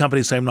B2C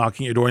companies say, I'm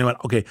knocking at your door. And you went,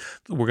 okay,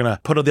 we're going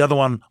to put the other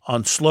one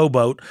on slow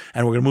boat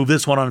and we're going to move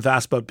this one on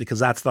fast boat because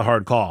that's the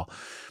hard call.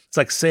 It's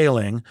like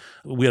sailing.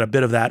 We had a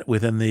bit of that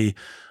within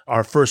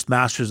our first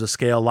Masters of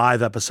Scale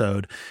live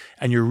episode.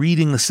 And you're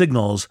reading the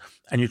signals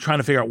and you're trying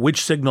to figure out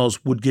which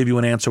signals would give you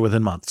an answer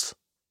within months.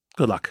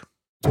 Good luck.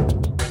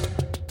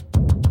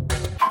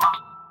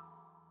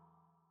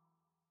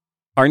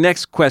 Our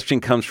next question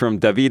comes from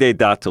Davide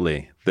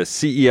Dattoli, the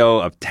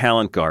CEO of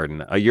Talent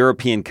Garden, a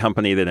European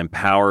company that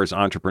empowers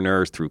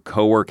entrepreneurs through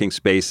co-working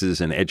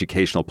spaces and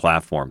educational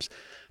platforms.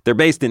 They're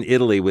based in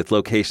Italy with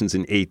locations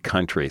in 8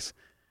 countries.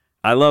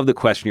 I love the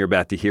question you're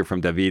about to hear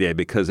from Davide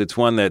because it's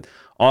one that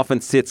often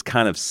sits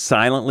kind of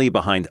silently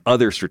behind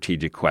other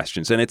strategic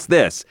questions. And it's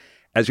this: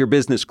 as your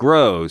business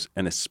grows,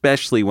 and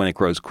especially when it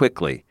grows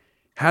quickly,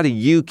 how do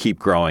you keep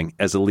growing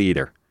as a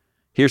leader?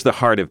 Here's the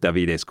heart of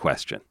Davide's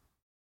question.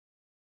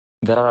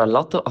 There are a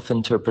lot of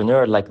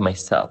entrepreneurs like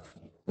myself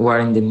who are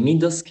in the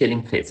middle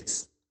scaling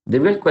phases. The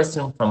real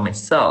question from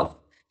myself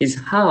is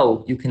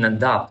how you can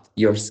adapt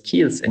your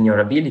skills and your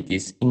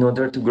abilities in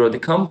order to grow the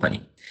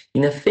company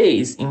in a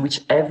phase in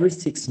which every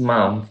 6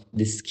 months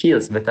the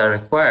skills that are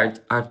required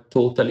are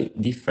totally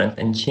different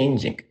and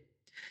changing.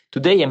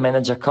 Today I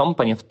manage a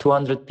company of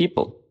 200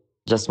 people.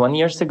 Just 1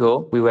 year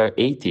ago we were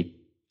 80.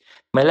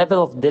 My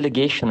level of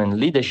delegation and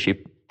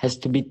leadership has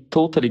to be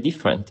totally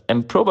different,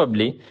 and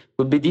probably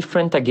will be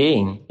different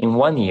again in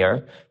 1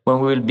 year when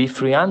we will be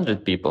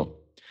 300 people.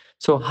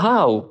 So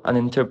how an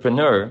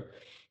entrepreneur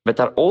that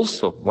are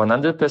also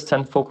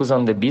 100% focused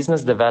on the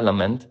business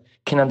development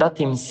can adapt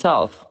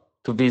himself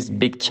to this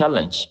big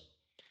challenge,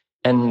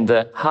 and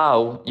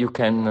how you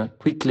can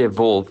quickly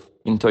evolve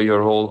into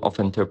your role of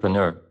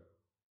entrepreneur.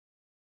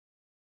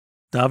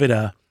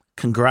 Davide,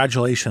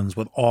 congratulations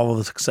with all of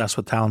the success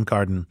with Talent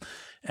Garden.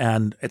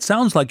 And it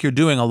sounds like you're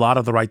doing a lot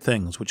of the right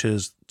things, which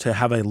is to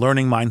have a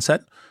learning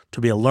mindset,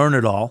 to be a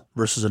learn-it-all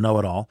versus a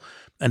know-it-all,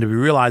 and to be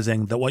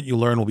realizing that what you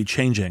learn will be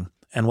changing.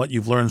 And what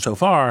you've learned so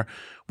far,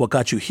 what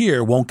got you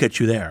here won't get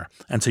you there.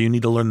 And so you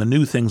need to learn the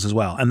new things as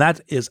well. And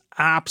that is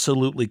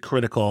absolutely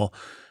critical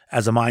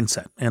as a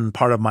mindset. And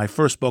part of my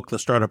first book, The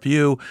Startup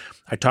You,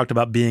 I talked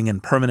about being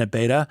in permanent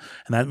beta.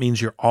 And that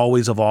means you're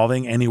always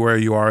evolving anywhere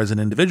you are as an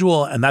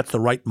individual. And that's the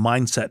right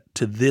mindset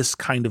to this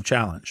kind of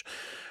challenge.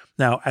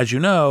 Now, as you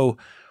know,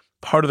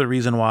 part of the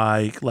reason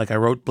why, like I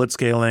wrote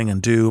Blitzscaling and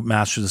do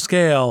Masters of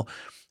Scale,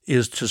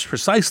 is to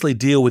precisely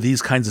deal with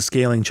these kinds of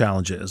scaling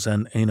challenges.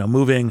 And,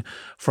 moving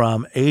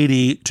from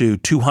 80 to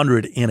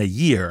 200 in a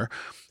year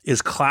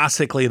is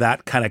classically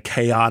that kind of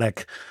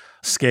chaotic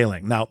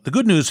scaling. Now, the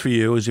good news for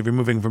you is if you're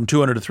moving from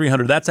 200 to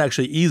 300, that's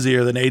actually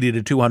easier than 80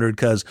 to 200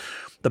 because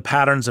the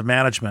patterns of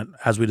management,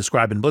 as we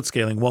describe in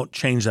Blitzscaling, won't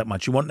change that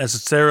much. You won't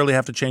necessarily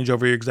have to change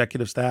over your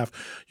executive staff.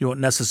 You won't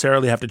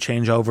necessarily have to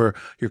change over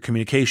your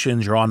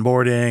communications, your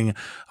onboarding,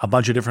 a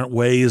bunch of different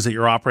ways that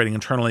you're operating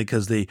internally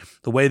because the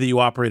way that you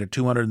operate at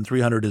 200 and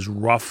 300 is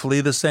roughly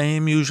the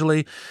same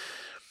usually.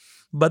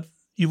 But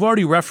you've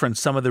already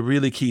referenced some of the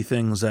really key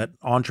things that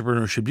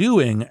entrepreneurs should be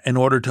doing in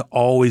order to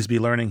always be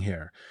learning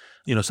here.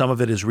 Some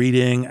of it is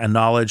reading and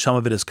knowledge. Some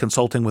of it is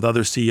consulting with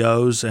other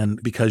CEOs.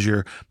 And because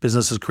your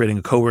business is creating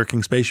a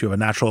co-working space, you have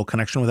a natural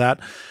connection with that.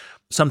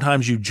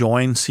 Sometimes you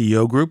join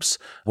CEO groups,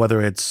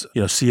 whether it's,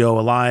 CEO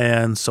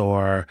Alliance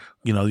or,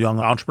 Young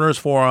Entrepreneurs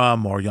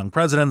Forum or Young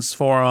Presidents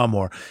Forum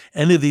or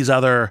any of these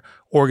other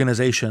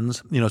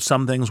organizations.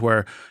 Some things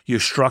where you're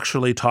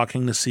structurally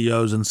talking to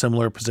CEOs in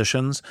similar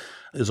positions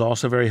is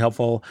also very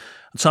helpful.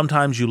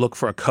 Sometimes you look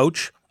for a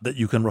coach that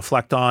you can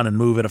reflect on and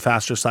move at a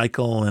faster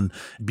cycle and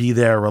be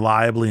there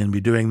reliably and be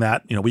doing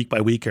that, week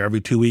by week or every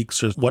 2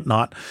 weeks or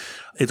whatnot.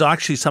 It's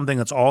actually something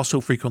that's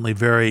also frequently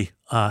very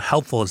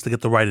helpful is to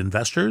get the right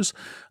investors,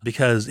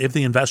 because if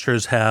the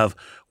investors have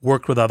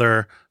worked with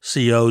other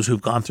CEOs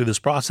who've gone through this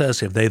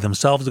process, if they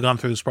themselves have gone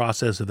through this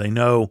process, if they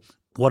know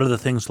what are the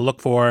things to look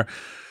for,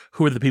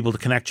 who are the people to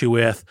connect you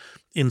with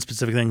in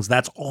specific things,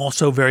 that's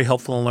also very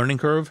helpful in a learning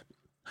curve.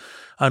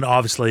 And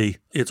obviously,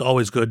 it's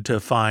always good to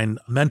find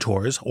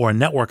mentors or a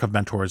network of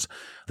mentors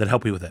that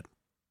help you with it.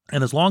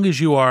 And as long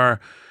as you are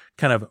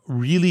kind of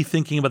really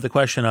thinking about the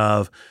question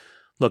of,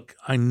 look,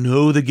 I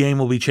know the game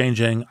will be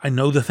changing. I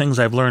know the things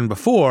I've learned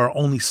before,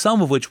 only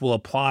some of which will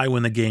apply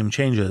when the game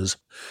changes.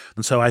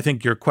 And so I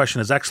think your question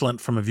is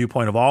excellent from a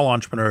viewpoint of all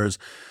entrepreneurs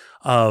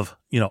of,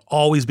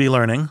 always be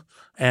learning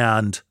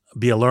and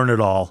be a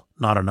learn-it-all,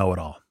 not a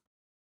know-it-all.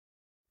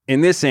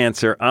 In this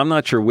answer, I'm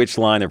not sure which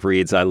line of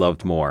Reid's I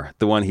loved more.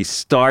 The one he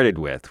started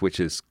with, which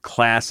is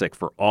classic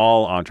for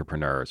all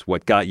entrepreneurs,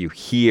 what got you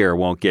here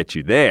won't get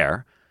you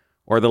there,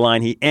 or the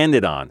line he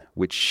ended on,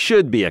 which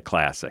should be a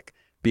classic,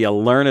 be a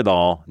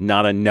learn-it-all,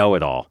 not a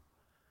know-it-all.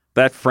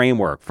 That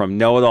framework, from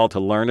know-it-all to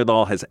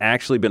learn-it-all, has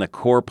actually been a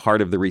core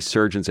part of the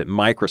resurgence at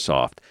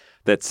Microsoft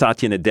that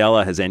Satya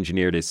Nadella has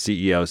engineered as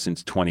CEO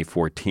since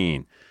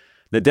 2014.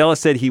 Nadella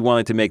said he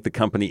wanted to make the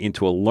company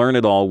into a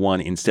learn-it-all one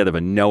instead of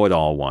a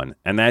know-it-all one,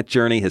 and that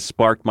journey has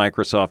sparked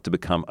Microsoft to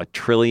become a $1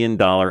 trillion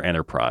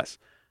enterprise.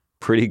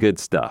 Pretty good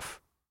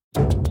stuff.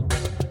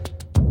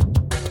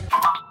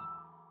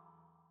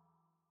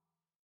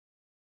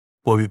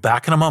 We'll be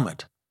back in a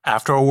moment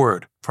after a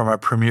word from our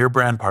premier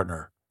brand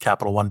partner,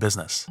 Capital One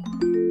Business.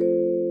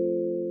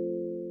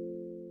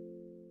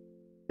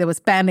 There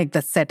was panic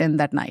that set in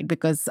that night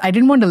because I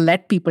didn't want to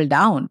let people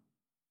down.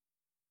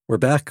 We're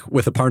back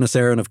with Aparna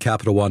Saran of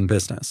Capital One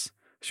Business.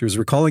 She was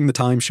recalling the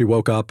time she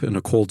woke up in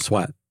a cold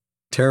sweat,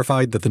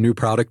 terrified that the new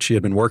product she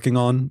had been working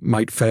on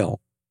might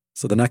fail.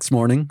 So the next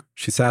morning,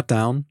 she sat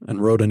down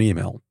and wrote an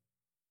email.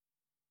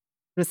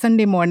 It was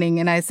Sunday morning,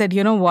 and I said,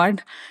 you know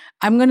what?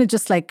 I'm going to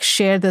just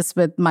share this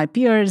with my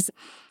peers.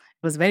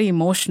 It was very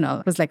emotional.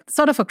 It was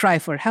sort of a cry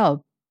for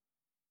help.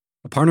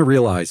 Aparna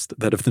realized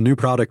that if the new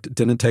product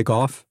didn't take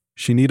off,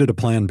 she needed a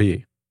plan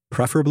B,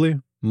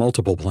 preferably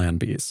multiple plan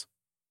Bs.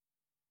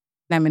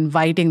 I'm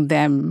inviting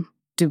them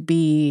to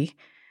be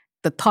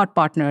the thought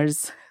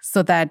partners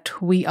so that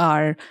we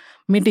are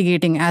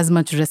mitigating as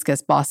much risk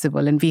as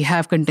possible and we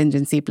have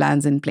contingency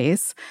plans in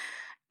place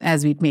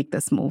as we make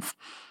this move.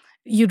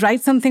 You write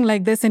something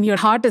like this and your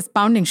heart is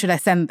pounding, should I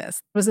send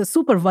this? It was a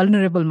super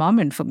vulnerable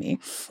moment for me.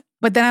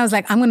 But then I was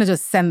I'm going to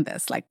just send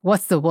this.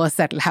 What's the worst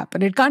that'll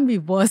happen? It can't be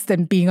worse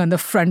than being on the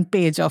front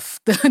page of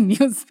the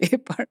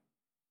newspaper.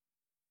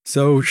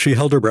 So she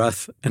held her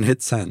breath and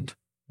hit send.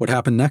 What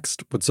happened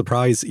next would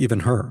surprise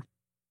even her.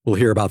 We'll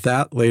hear about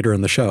that later in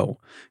the show.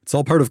 It's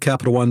all part of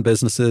Capital One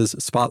Business's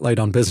Spotlight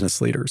on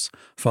Business Leaders,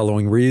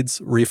 following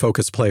Reid's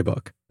Refocus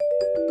Playbook.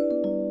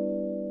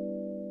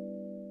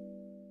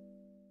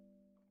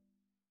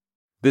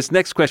 This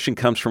next question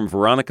comes from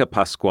Veronica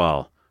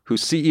Pascual,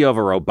 who's CEO of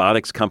a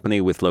robotics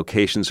company with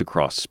locations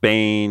across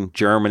Spain,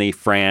 Germany,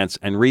 France,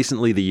 and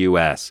recently the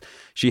US.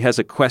 She has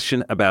a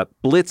question about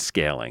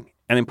blitzscaling.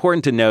 And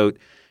important to note,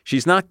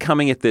 She's not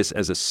coming at this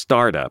as a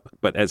startup,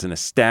 but as an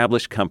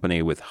established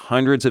company with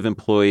hundreds of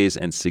employees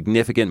and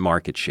significant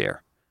market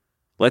share.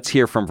 Let's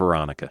hear from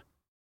Veronica.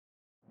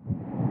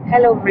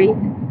 Hello, Reed.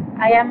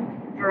 I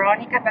am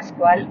Veronica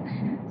Pascual,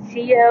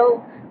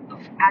 CEO of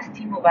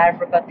ASTI Mobile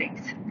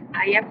Robotics.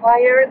 I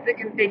acquired the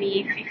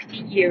company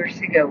 15 years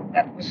ago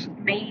that was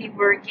mainly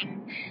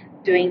working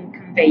doing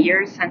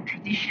conveyors and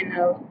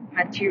traditional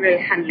material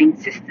handling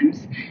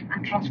systems,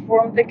 and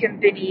transformed the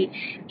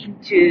company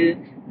into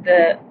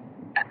the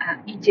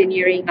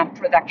engineering and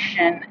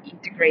production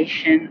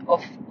integration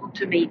of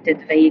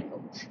automated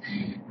vehicles.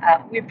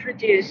 We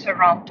produce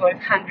around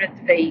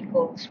 1,200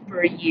 vehicles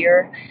per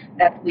year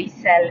that we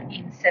sell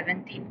in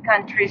 17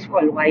 countries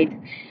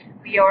worldwide.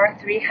 We are a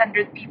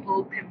 300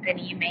 people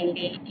company,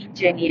 mainly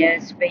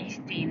engineers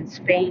based in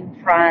Spain,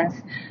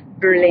 France,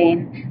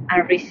 Berlin,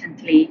 and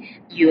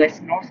recently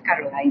US, North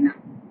Carolina.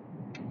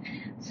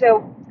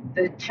 So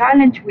the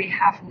challenge we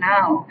have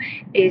now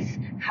is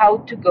how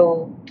to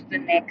go to the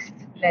next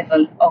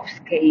level of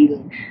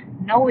scale,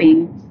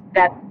 knowing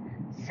that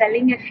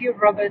selling a few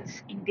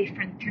robots in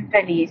different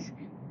companies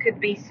could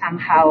be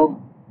somehow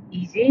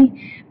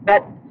easy, but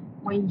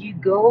when you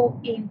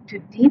go into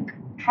deep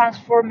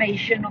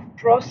transformation of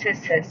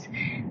processes,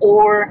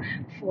 or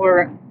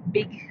for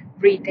big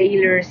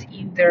retailers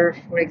in their,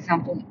 for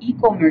example,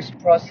 e-commerce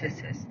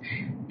processes,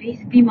 this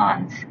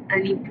demands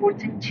an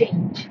important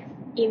change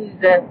in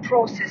the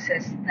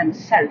processes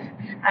themselves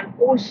and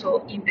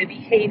also in the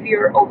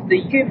behavior of the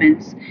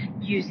humans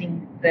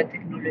using the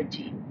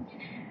technology.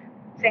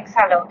 Thanks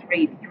a lot,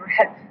 Reid. Your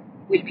help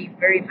will be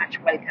very much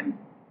welcome.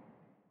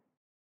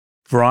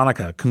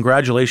 Veronica,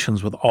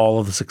 congratulations with all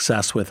of the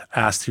success with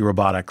ASTI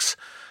Robotics.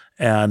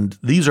 And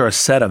these are a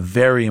set of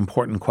very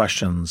important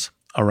questions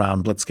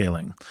around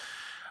blitzscaling.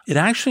 It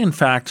actually, in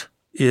fact,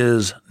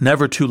 is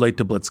never too late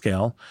to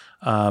blitzscale.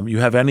 You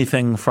have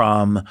anything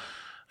from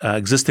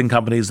existing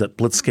companies that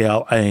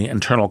blitzscale an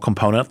internal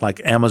component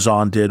like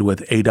Amazon did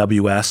with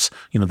AWS,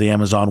 the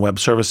Amazon Web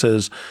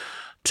Services,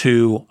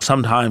 to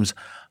sometimes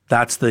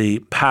that's the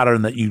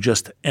pattern that you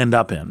just end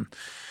up in.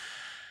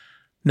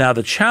 Now,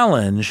 the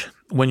challenge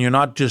when you're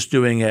not just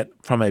doing it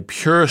from a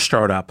pure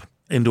startup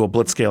into a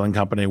blitzscaling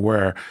company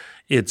where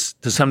it's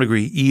to some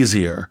degree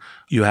easier.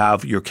 You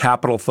have your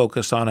capital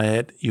focused on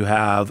it. You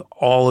have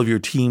all of your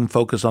team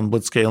focused on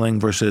blitzscaling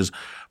versus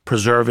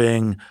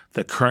preserving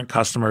the current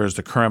customers,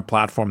 the current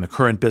platform, the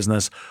current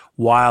business,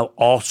 while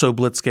also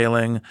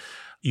blitzscaling.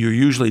 You're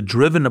usually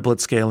driven to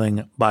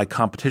blitzscaling by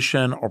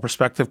competition or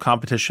prospective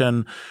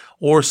competition,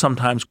 or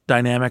sometimes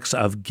dynamics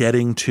of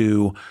getting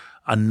to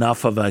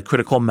enough of a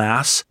critical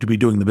mass to be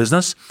doing the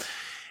business.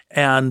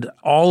 And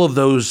all of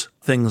those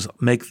things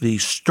make the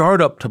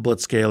startup to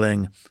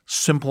blitzscaling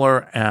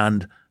simpler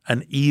and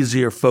an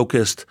easier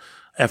focused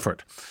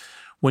effort.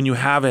 When you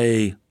have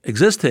a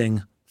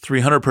existing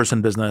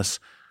 300-person business,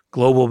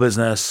 global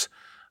business,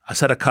 a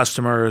set of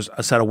customers,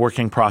 a set of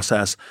working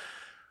process,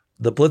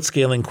 the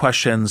blitzscaling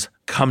questions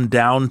come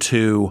down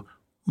to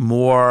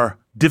more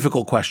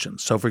difficult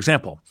questions. So for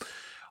example,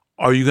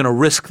 are you going to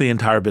risk the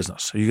entire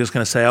business? Are you just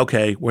going to say,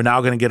 okay, we're now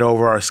going to get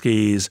over our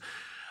skis.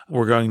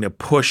 We're going to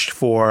push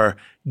for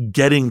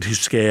getting to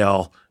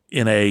scale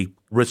in a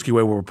risky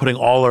way where we're putting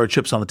all our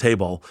chips on the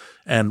table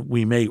and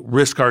we may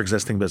risk our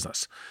existing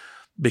business.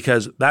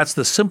 Because that's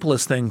the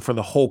simplest thing for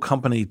the whole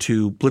company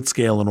to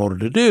blitzscale in order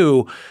to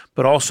do,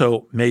 but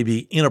also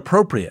maybe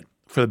inappropriate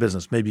for the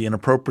business, maybe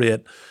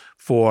inappropriate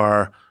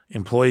for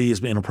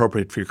employees,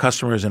 inappropriate for your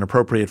customers,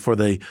 inappropriate for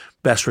the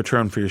best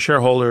return for your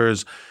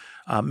shareholders.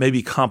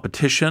 Maybe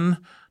competition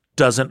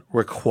doesn't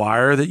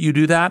require that you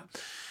do that.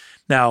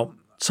 Now,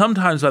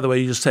 sometimes, by the way,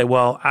 you just say,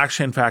 well,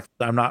 actually, in fact,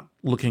 I'm not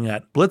looking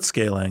at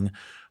blitzscaling,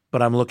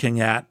 but I'm looking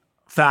at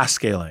fast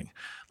scaling.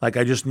 Like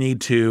I just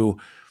need to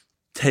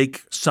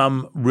take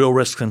some real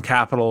risks in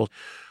capital,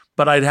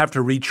 but I'd have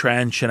to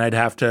retrench and I'd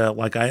have to,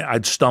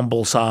 I'd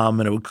stumble some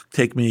and it would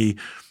take me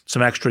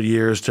some extra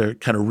years to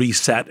kind of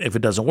reset if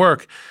it doesn't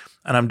work.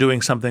 And I'm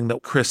doing something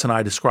that Chris and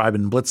I describe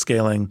in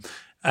blitzscaling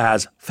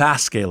as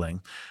fast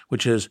scaling,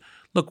 which is,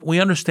 look, we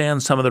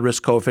understand some of the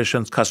risk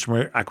coefficients,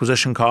 customer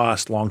acquisition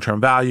cost,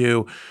 long-term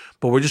value,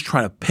 but we're just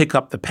trying to pick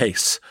up the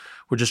pace.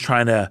 We're just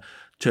trying to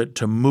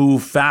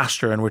move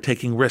faster, and we're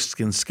taking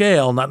risks in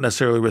scale, not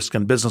necessarily risk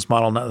in business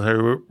model, not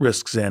necessarily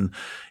risks in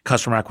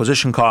customer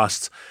acquisition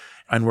costs,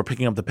 and we're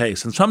picking up the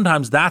pace. And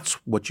sometimes that's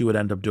what you would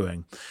end up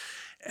doing.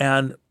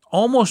 And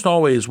almost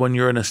always when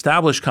you're an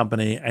established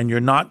company and you're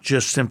not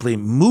just simply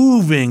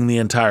moving the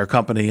entire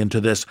company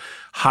into this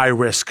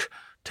high-risk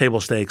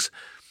table stakes,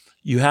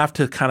 you have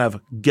to kind of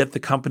get the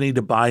company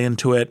to buy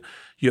into it.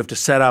 You have to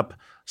set up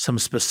some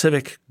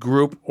specific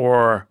group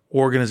or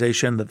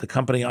organization that the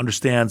company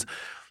understands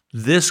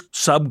this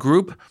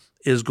subgroup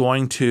is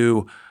going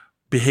to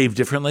behave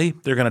differently.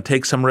 They're going to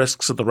take some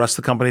risks that the rest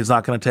of the company is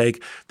not going to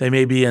take. They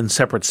may be in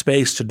separate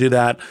space to do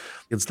that.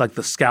 It's like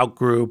the scout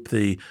group,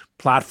 the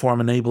platform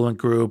enablement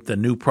group, the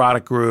new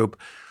product group.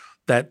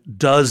 that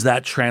does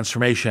that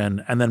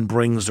transformation and then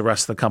brings the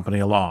rest of the company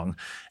along.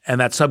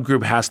 And that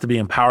subgroup has to be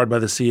empowered by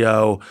the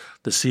CEO.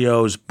 The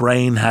CEO's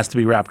brain has to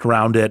be wrapped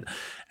around it.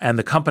 And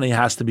the company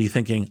has to be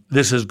thinking,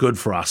 this is good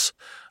for us.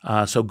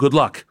 So good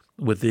luck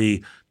with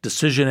the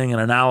decisioning and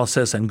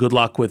analysis, and good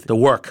luck with the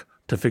work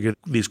to figure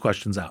these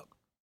questions out.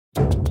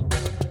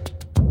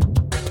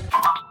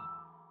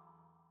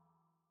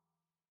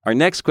 Our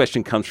next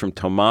question comes from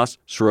Tomas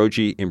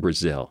Sroji in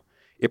Brazil.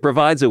 It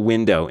provides a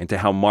window into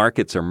how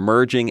markets are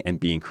merging and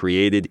being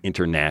created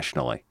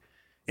internationally.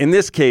 In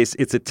this case,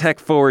 it's a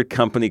tech-forward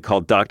company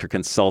called Dr.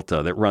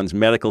 Consulta that runs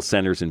medical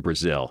centers in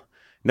Brazil.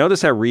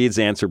 Notice how Reed's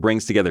answer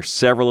brings together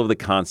several of the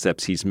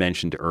concepts he's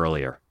mentioned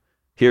earlier.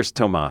 Here's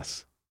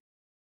Tomas.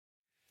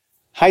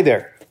 Hi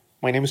there.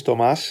 My name is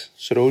Tomas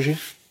Sroji.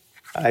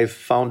 I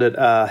founded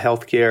a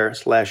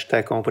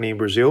healthcare/tech company in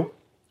Brazil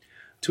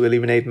to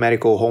eliminate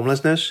medical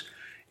homelessness.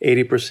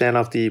 80%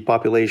 of the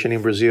population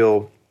in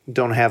Brazil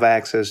don't have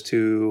access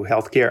to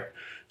healthcare.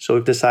 So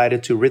we've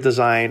decided to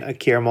redesign a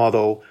care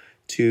model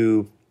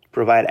to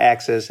provide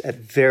access at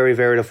very,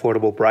 very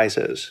affordable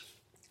prices.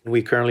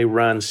 We currently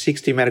run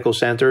 60 medical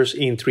centers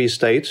in 3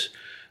 states.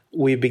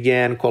 We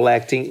began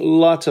collecting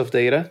lots of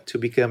data to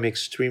become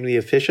extremely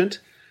efficient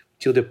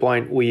to the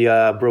point we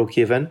broke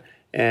even.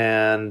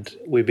 And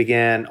we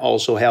began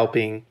also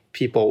helping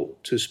people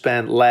to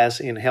spend less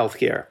in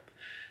healthcare.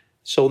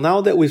 So now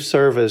that we've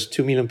serviced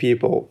 2 million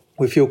people,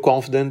 we feel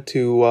confident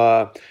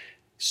to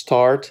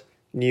start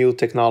new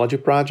technology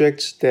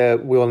projects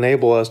that will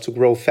enable us to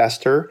grow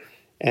faster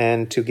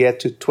and to get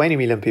to 20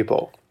 million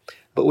people.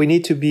 But we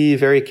need to be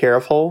very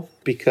careful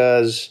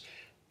because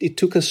it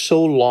took us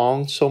so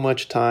long, so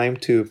much time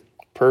to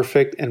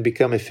perfect and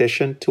become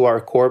efficient to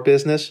our core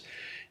business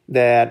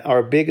that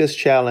our biggest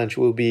challenge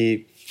will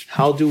be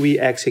how do we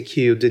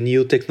execute the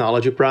new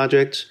technology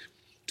projects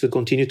to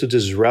continue to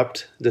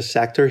disrupt the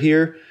sector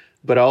here,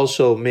 but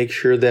also make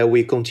sure that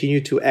we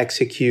continue to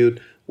execute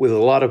with a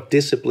lot of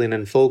discipline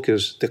and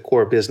focus the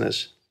core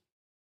business.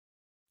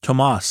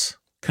 Tomas,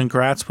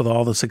 congrats with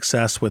all the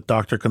success with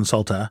Dr.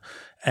 Consulta.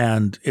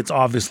 And it's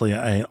obviously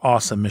an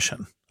awesome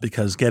mission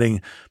because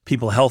getting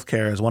people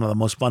healthcare is one of the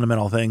most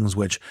fundamental things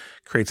which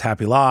creates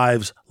happy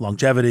lives,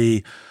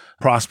 longevity,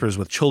 prospers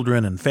with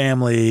children and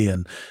family,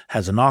 and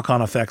has a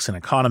knock-on effects in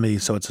economy.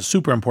 So it's a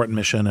super important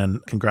mission,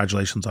 and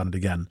congratulations on it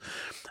again.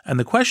 And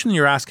the question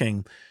you're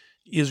asking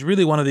is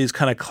really one of these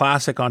kind of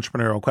classic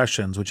entrepreneurial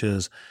questions, which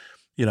is,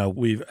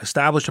 we've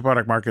established a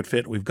product market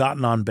fit, we've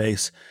gotten on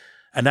base,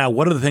 and now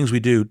what are the things we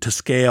do to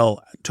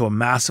scale to a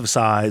massive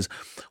size?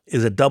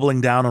 Is it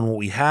doubling down on what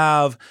we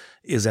have?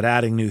 Is it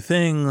adding new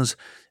things?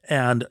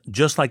 And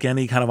just like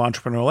any kind of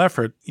entrepreneurial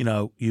effort,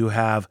 you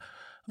have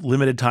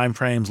limited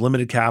timeframes,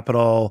 limited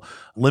capital,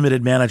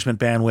 limited management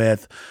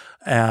bandwidth,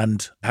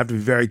 and have to be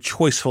very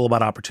choiceful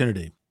about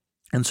opportunity.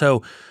 And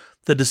so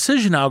the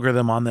decision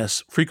algorithm on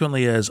this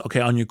frequently is,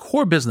 okay, on your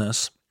core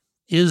business,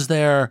 is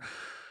there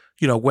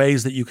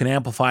ways that you can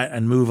amplify it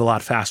and move a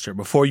lot faster?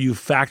 Before you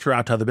factor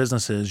out to other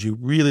businesses, you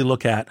really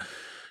look at,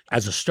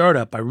 as a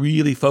startup, by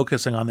really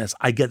focusing on this,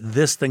 I get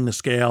this thing to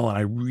scale and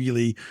I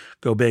really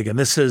go big. And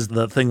this is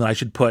the thing that I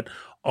should put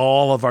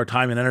all of our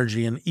time and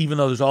energy in, even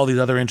though there's all these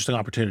other interesting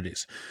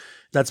opportunities.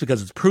 That's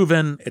because it's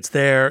proven, it's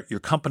there, your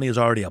company is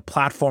already a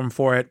platform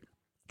for it,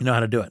 you know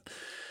how to do it.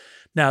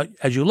 Now,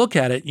 as you look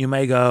at it, you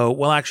may go,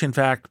 well, actually, in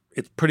fact,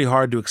 it's pretty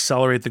hard to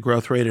accelerate the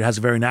growth rate. It has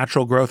a very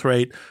natural growth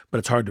rate, but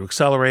it's hard to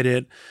accelerate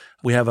it.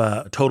 We have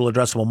a total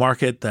addressable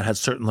market that has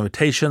certain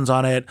limitations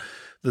on it.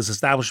 This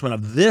establishment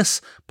of this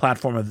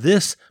platform, of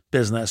this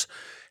business,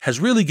 has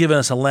really given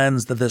us a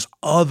lens that this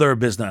other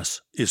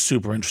business is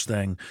super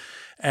interesting.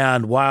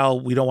 And while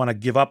we don't want to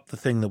give up the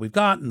thing that we've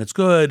got and it's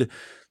good,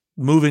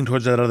 moving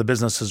towards that other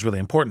business is really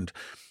important.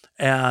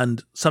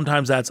 And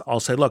sometimes I'll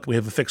say, look, we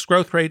have a fixed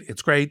growth rate.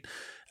 It's great.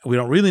 We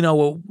don't really know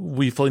what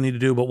we fully need to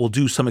do, but we'll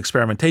do some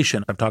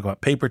experimentation. I've talked about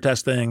paper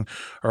testing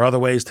or other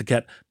ways to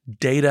get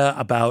data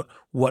about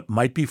what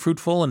might be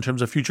fruitful in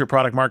terms of future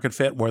product market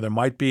fit, where there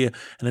might be an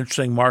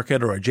interesting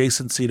market or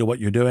adjacency to what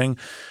you're doing.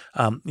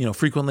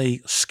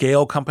 Frequently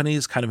scale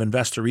companies kind of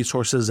invest their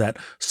resources at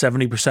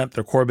 70%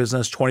 their core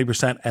business,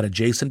 20% at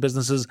adjacent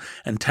businesses,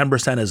 and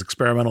 10% as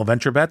experimental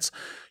venture bets.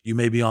 You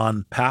may be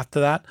on path to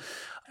that.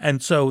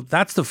 And so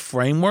that's the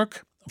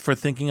framework for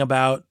thinking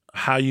about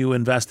how you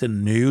invest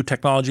in new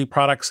technology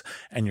products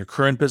and your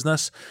current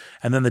business.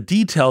 And then the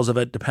details of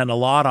it depend a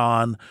lot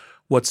on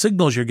what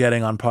signals you're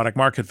getting on product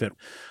market fit.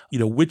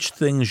 Which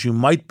things you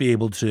might be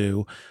able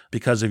to,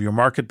 because of your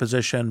market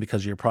position,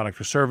 because of your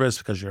product or service,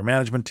 because of your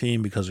management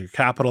team, because of your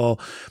capital,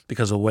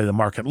 because of the way the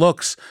market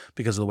looks,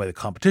 because of the way the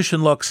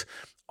competition looks.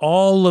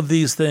 All of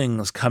these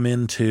things come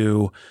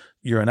into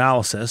your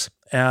analysis.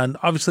 And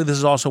obviously, this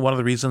is also one of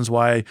the reasons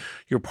why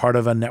you're part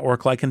of a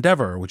network like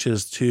Endeavor, which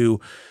is to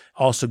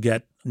also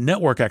get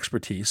network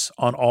expertise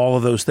on all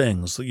of those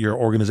things, your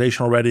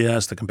organizational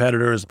readiness, the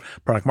competitors,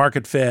 product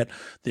market fit,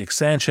 the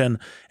expansion,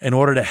 in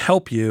order to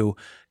help you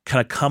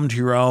kind of come to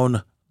your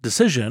own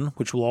decision,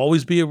 which will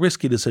always be a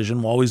risky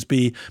decision, will always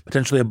be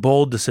potentially a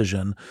bold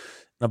decision,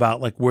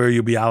 about like where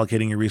you'll be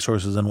allocating your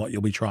resources and what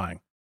you'll be trying.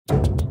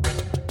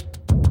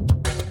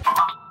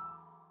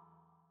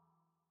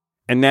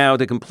 And now,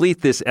 to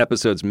complete this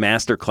episode's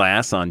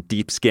masterclass on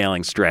deep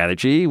scaling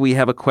strategy, we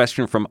have a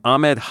question from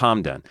Ahmed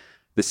Hamdan,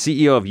 the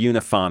CEO of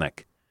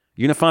Uniphonic.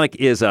 Uniphonic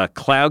is a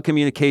cloud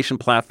communication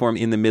platform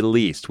in the Middle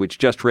East, which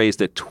just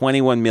raised a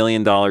 $21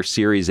 million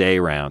Series A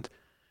round.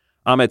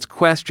 Ahmed's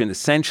question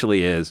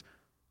essentially is,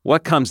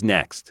 what comes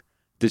next?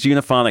 Does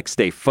Uniphonic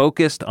stay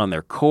focused on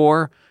their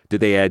core? Do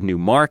they add new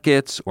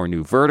markets or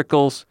new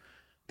verticals?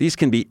 These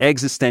can be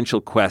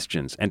existential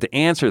questions, and to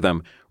answer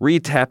them,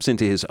 Reed taps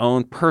into his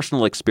own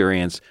personal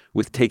experience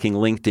with taking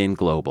LinkedIn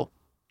global.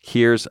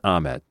 Here's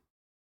Ahmed.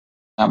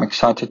 I'm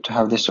excited to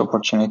have this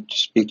opportunity to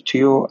speak to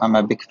you. I'm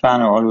a big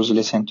fan. I always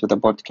listen to the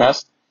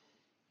podcast.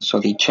 So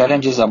the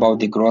challenge is about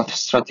the growth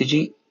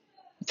strategy.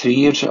 3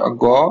 years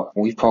ago,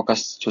 we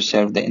focused to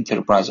serve the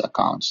enterprise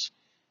accounts.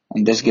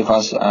 And this gave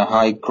us a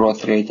high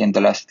growth rate in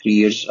the last 3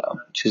 years,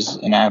 which is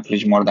on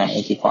average more than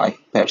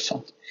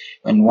 85%.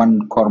 In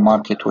one core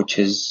market, which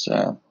is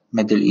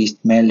Middle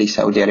East, mainly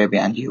Saudi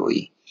Arabia and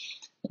UAE.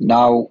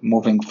 Now,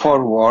 moving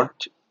forward,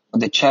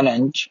 the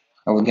challenge,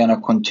 we're going to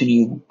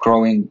continue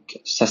growing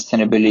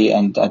sustainably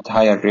and at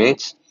higher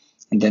rates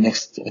in the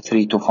next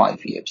 3 to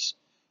 5 years.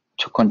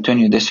 To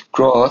continue this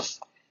growth,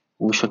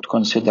 we should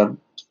consider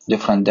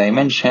different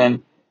dimensions.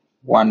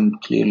 One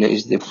clearly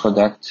is the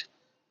product,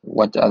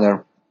 what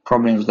other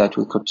problems that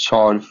we could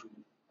solve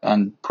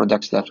and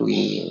products that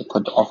we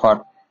could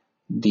offer.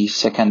 The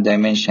second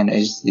dimension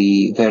is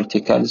the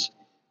verticals.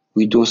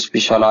 We do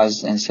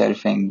specialize in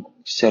serving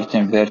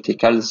certain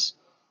verticals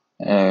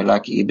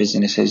like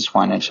e-businesses,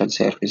 financial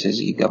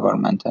services,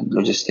 e-government, and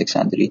logistics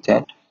and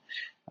retail.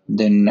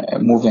 Then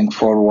moving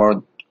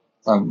forward,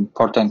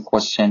 important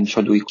question,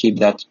 should we keep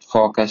that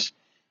focus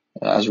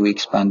as we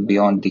expand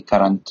beyond the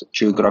current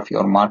geography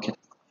or market?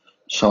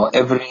 So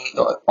every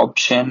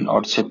option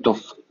or set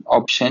of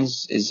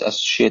options is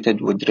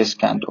associated with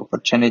risk and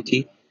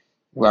opportunity.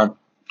 We are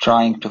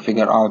trying to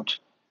figure out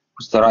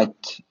what's the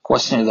right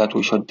question that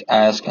we should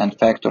ask and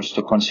factors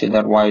to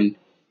consider while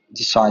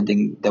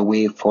deciding the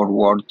way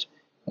forward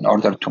in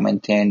order to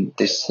maintain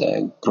this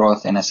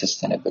growth in a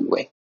sustainable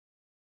way.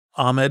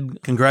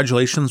 Ahmed,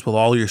 congratulations with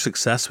all your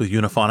success with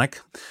Uniphonic.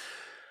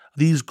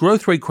 These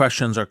growth rate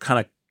questions are kind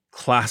of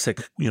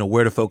classic,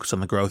 where to focus on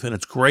the growth. And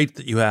it's great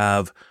that you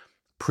have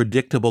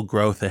predictable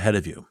growth ahead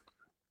of you.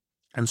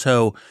 And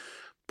so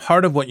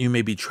part of what you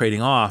may be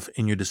trading off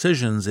in your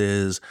decisions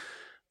is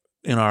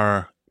in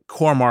our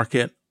core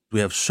market, we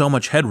have so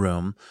much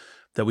headroom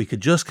that we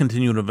could just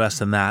continue to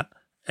invest in that.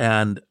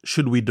 And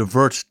should we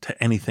divert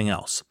to anything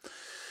else?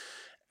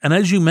 And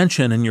as you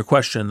mentioned in your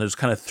question, there's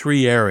kind of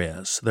 3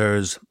 areas.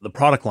 There's the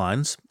product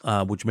lines,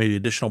 which may be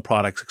additional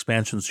products,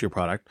 expansions to your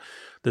product.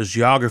 There's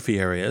geography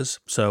areas.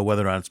 So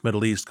whether or not it's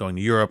Middle East, going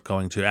to Europe,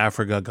 going to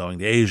Africa, going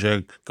to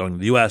Asia, going to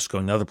the US,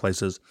 going to other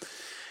places.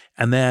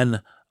 And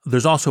then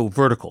there's also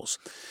verticals.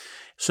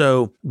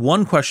 So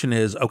one question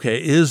is,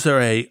 okay, is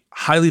there a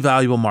highly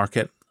valuable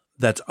market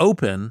that's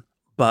open,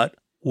 but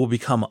will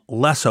become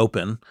less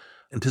open,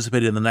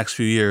 anticipated in the next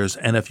few years?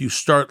 And if you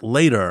start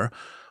later,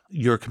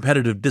 your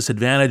competitive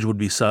disadvantage would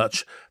be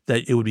such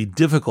that it would be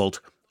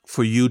difficult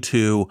for you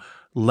to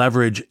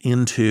leverage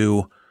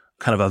into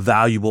kind of a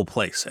valuable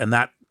place. And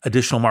that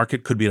additional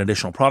market could be an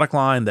additional product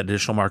line. That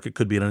additional market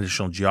could be an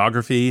additional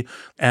geography.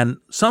 And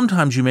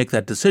sometimes you make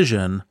that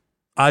decision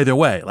either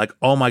way, like,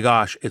 oh my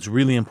gosh, it's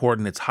really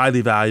important. It's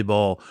highly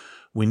valuable.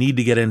 We need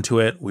to get into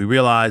it. We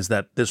realize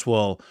that this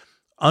will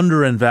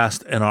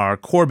underinvest in our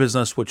core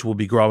business, which will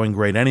be growing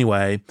great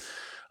anyway.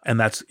 And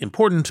that's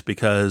important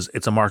because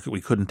it's a market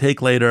we couldn't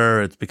take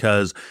later. It's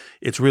because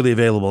it's really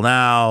available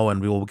now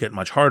and we will get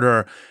much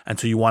harder. And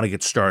so you want to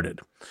get started.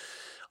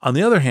 On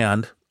the other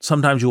hand,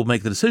 sometimes you will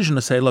make the decision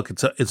to say, look,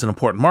 it's an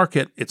important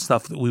market. It's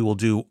stuff that we will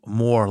do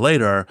more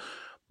later.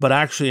 But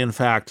actually, in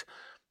fact,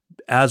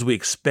 as we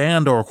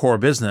expand our core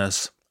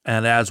business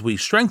and as we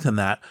strengthen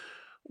that,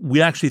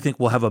 we actually think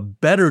we'll have a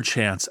better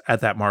chance at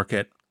that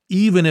market,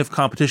 even if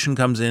competition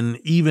comes in,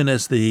 even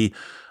as the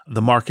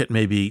market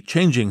may be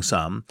changing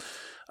some.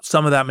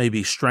 Some of that may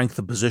be strength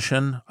of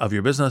position of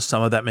your business.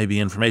 Some of that may be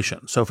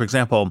information. So, for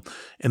example,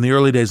 in the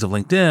early days of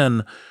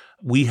LinkedIn,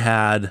 we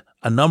had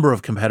a number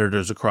of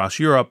competitors across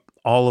Europe,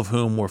 all of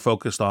whom were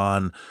focused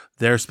on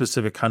their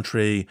specific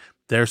country,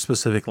 their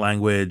specific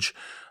language.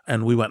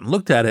 And we went and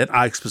looked at it.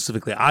 I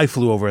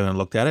flew over and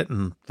looked at it.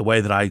 And the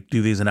way that I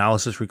do these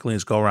analysis frequently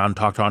is go around and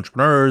talk to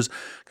entrepreneurs,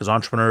 because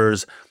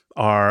entrepreneurs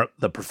are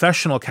the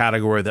professional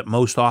category that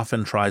most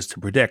often tries to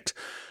predict,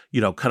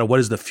 kind of what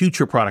is the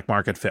future product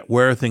market fit?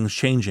 Where are things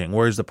changing?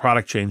 Where is the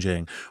product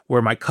changing?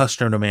 Where might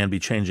customer demand be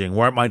changing?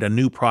 Where might a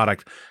new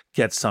product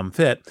get some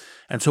fit?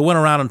 And so went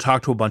around and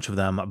talked to a bunch of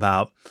them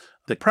about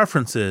the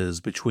preferences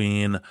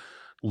between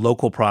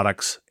local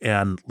products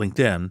and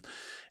LinkedIn.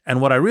 And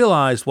what I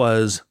realized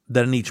was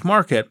that in each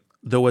market,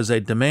 there was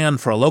a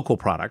demand for a local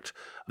product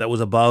that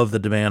was above the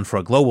demand for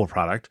a global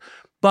product.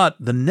 But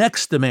the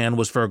next demand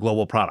was for a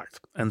global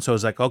product. And so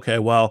it's like, okay,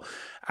 well,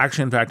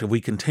 actually, in fact, if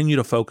we continue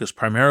to focus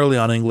primarily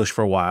on English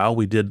for a while,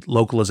 we did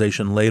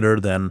localization later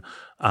than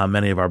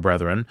many of our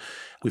brethren.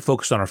 We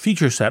focused on our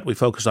feature set. We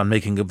focused on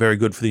making it very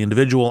good for the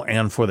individual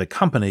and for the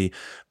company.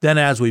 Then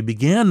as we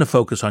began to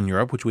focus on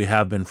Europe, which we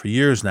have been for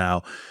years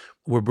now,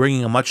 we're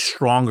bringing a much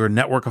stronger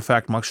network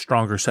effect, much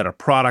stronger set of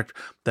product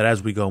that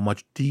as we go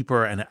much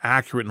deeper and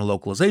accurate in the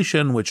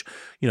localization, which,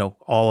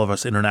 all of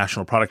us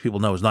international product people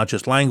know is not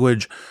just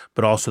language,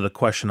 but also the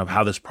question of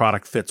how this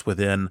product fits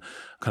within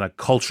kind of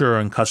culture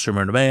and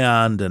customer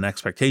demand and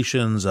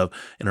expectations of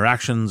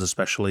interactions,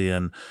 especially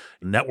in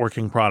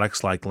networking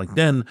products like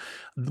LinkedIn.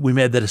 We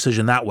made the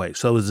decision that way.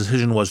 So the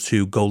decision was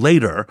to go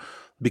later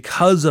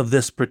because of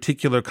this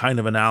particular kind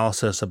of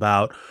analysis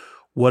about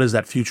what does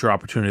that future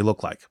opportunity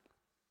look like.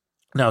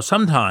 Now,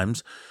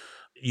 sometimes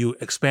you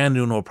expand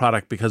into a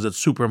product because it's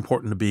super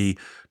important to be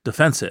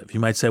defensive. You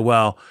might say,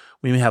 well,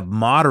 we may have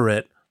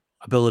moderate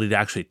ability to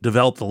actually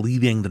develop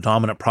the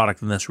dominant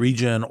product in this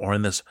region or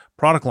in this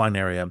product line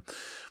area.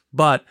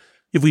 But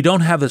if we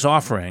don't have this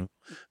offering,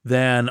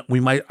 then we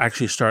might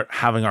actually start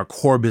having our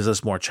core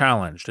business more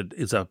challenged.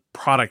 It's a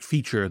product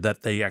feature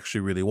that they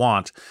actually really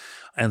want.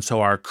 And so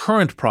our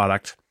current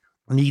product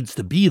needs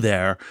to be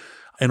there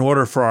in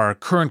order for our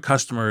current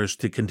customers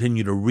to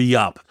continue to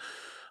re-up.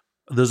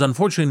 There's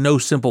unfortunately no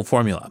simple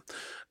formula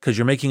because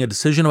you're making a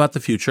decision about the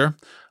future.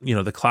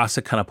 The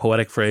classic kind of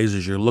poetic phrase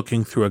is you're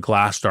looking through a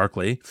glass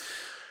darkly.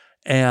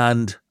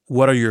 And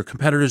what are your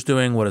competitors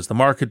doing? What is the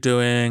market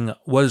doing?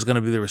 What is going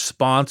to be the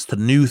response to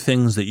new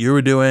things that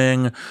you're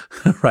doing,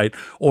 right?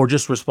 Or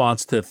just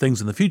response to things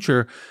in the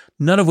future,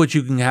 none of which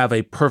you can have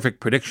a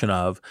perfect prediction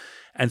of.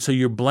 And so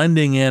you're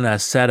blending in a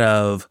set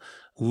of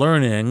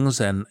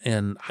learnings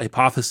and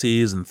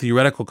hypotheses and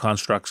theoretical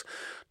constructs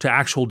to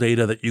actual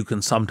data that you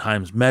can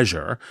sometimes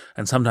measure,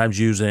 and sometimes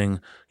using,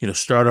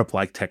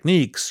 startup-like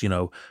techniques,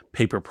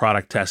 paper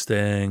product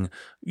testing,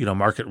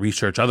 market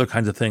research, other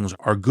kinds of things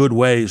are good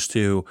ways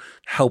to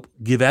help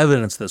give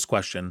evidence to this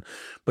question.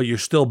 But you're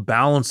still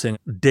balancing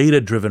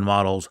data-driven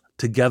models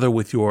together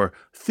with your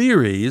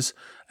theories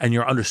and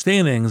your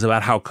understandings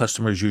about how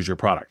customers use your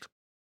product.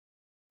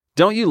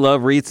 Don't you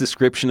love Reed's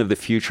description of the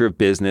future of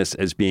business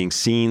as being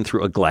seen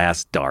through a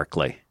glass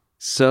darkly?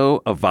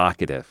 So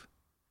evocative.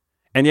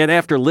 And yet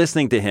after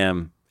listening to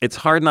him, it's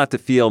hard not to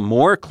feel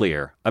more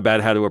clear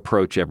about how to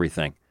approach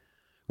everything.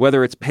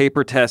 Whether it's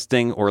paper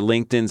testing or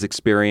LinkedIn's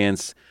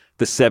experience,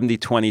 the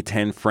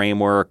 70-20-10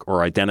 framework,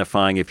 or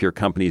identifying if your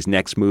company's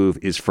next move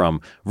is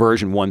from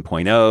version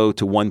 1.0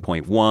 to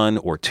 1.1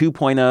 or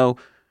 2.0,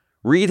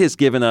 Reed has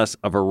given us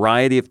a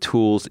variety of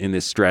tools in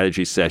this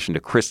strategy session to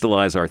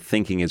crystallize our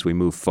thinking as we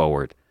move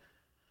forward.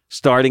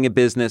 Starting a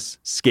business,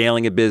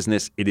 scaling a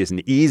business, it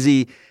isn't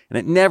easy, and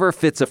it never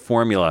fits a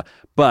formula,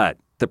 but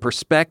the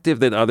perspective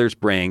that others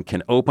bring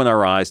can open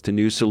our eyes to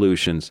new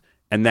solutions,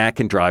 and that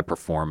can drive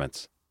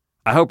performance.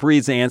 I hope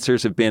Reed's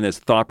answers have been as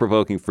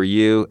thought-provoking for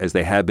you as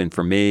they have been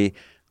for me.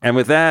 And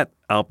with that,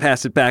 I'll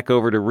pass it back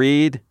over to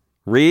Reed.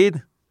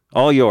 Reed,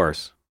 all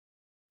yours.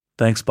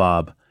 Thanks,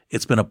 Bob.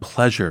 It's been a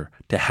pleasure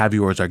to have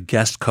you as our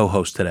guest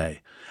co-host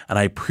today, and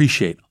I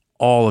appreciate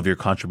all of your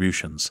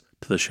contributions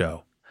to the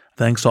show.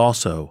 Thanks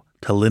also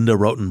to Linda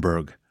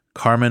Rotenberg,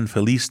 Carmen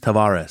Feliz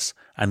Tavares,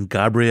 and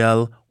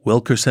Gabrielle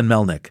Wilkerson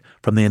Melnick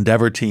from the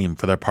Endeavor team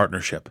for their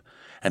partnership,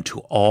 and to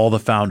all the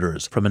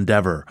founders from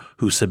Endeavor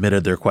who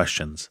submitted their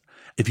questions.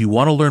 If you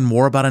want to learn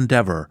more about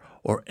Endeavor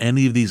or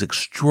any of these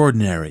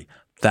extraordinary,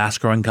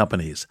 fast-growing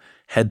companies,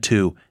 head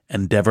to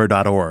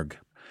endeavor.org.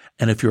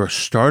 And if you're a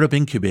startup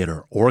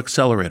incubator or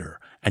accelerator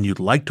and you'd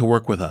like to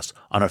work with us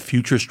on a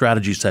future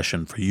strategy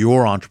session for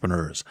your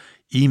entrepreneurs,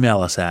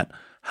 email us at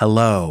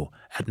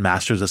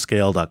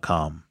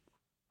hello@mastersofscale.com.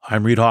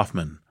 I'm Reed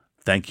Hoffman.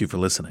 Thank you for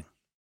listening.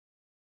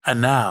 And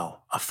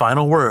now, a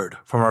final word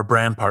from our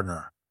brand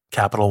partner,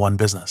 Capital One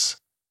Business.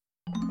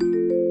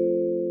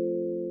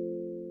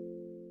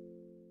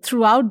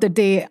 Throughout the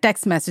day,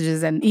 text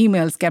messages and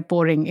emails kept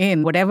pouring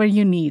in. Whatever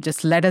you need,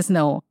 just let us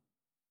know.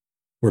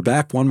 We're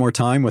back one more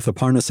time with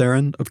Aparna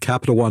Saran of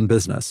Capital One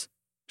Business.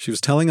 She was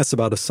telling us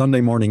about a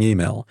Sunday morning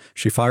email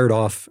she fired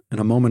off in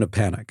a moment of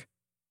panic.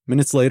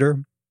 Minutes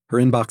later, her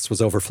inbox was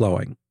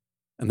overflowing.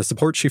 And the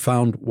support she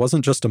found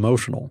wasn't just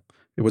emotional,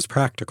 it was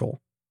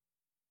practical.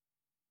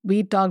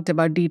 We talked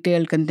about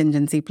detailed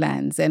contingency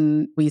plans,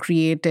 and we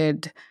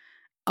created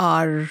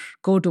our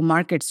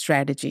go-to-market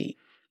strategy.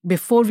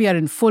 Before we are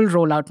in full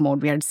rollout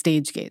mode, we had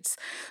stage gates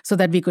so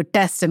that we could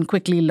test and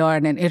quickly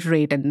learn and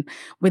iterate. And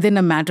within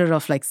a matter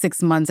of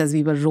 6 months, as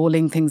we were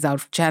rolling things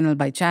out channel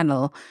by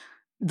channel,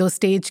 those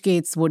stage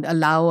gates would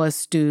allow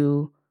us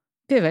to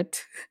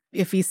pivot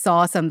if we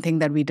saw something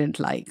that we didn't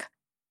like.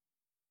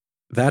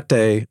 That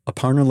day,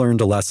 Aparna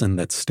learned a lesson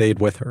that stayed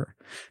with her.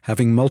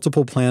 Having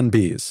multiple plan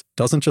Bs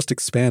doesn't just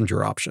expand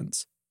your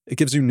options. It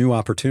gives you new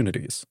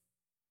opportunities.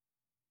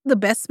 The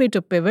best way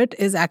to pivot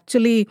is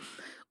actually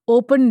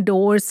open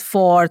doors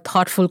for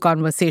thoughtful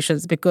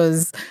conversations,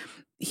 because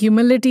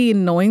humility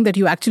in knowing that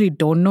you actually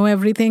don't know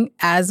everything,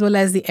 as well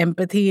as the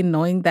empathy in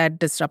knowing that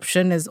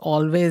disruption is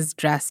always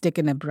drastic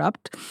and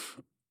abrupt,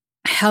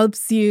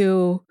 helps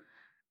you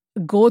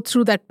go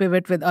through that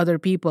pivot with other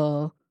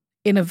people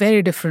in a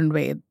very different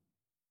way.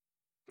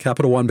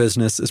 Capital One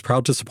Business is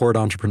proud to support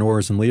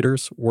entrepreneurs and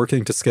leaders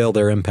working to scale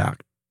their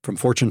impact, from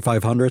Fortune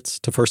 500s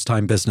to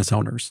first-time business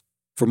owners.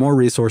 For more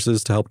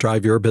resources to help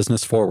drive your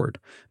business forward,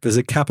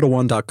 visit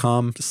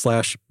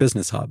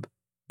CapitalOne.com/BusinessHub.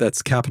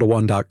 That's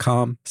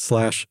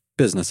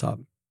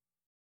CapitalOne.com/BusinessHub.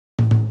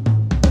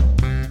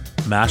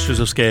 Masters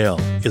of Scale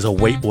is a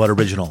Wait What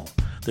original.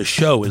 The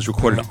show is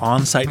recorded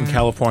on-site in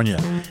California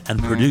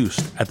and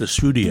produced at the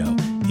studio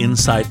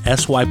inside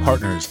SY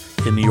Partners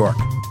in New York.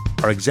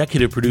 Our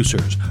executive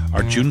producers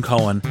are June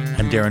Cohen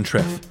and Darren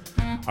Triff.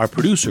 Our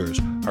producers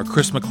are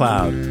Chris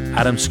McLeod,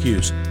 Adam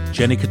Skuse,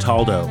 Jenny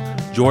Cataldo,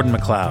 Jordan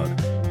McLeod,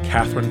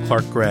 Catherine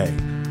Clark-Gray,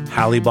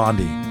 Hallie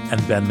Bondi,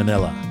 and Ben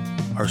Manila.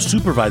 Our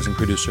supervising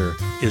producer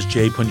is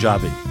Jay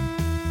Punjabi.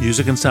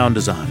 Music and sound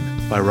design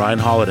by Ryan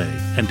Holiday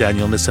and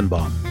Daniel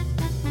Nissenbaum.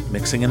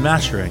 Mixing and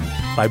mastering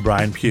by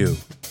Brian Pugh.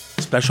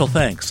 Special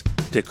thanks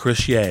to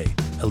Chris Ye,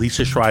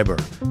 Elisa Schreiber,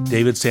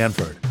 David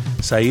Sanford,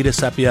 Saida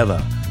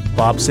Sapieva,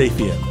 Bob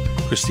Safian,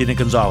 Christina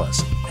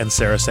Gonzalez, and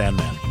Sarah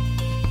Sandman.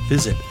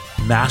 Visit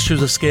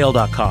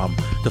mastersofscale.com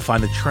to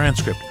find a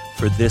transcript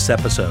for this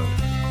episode,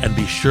 and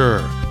be sure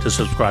to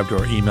subscribe to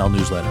our email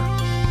newsletter.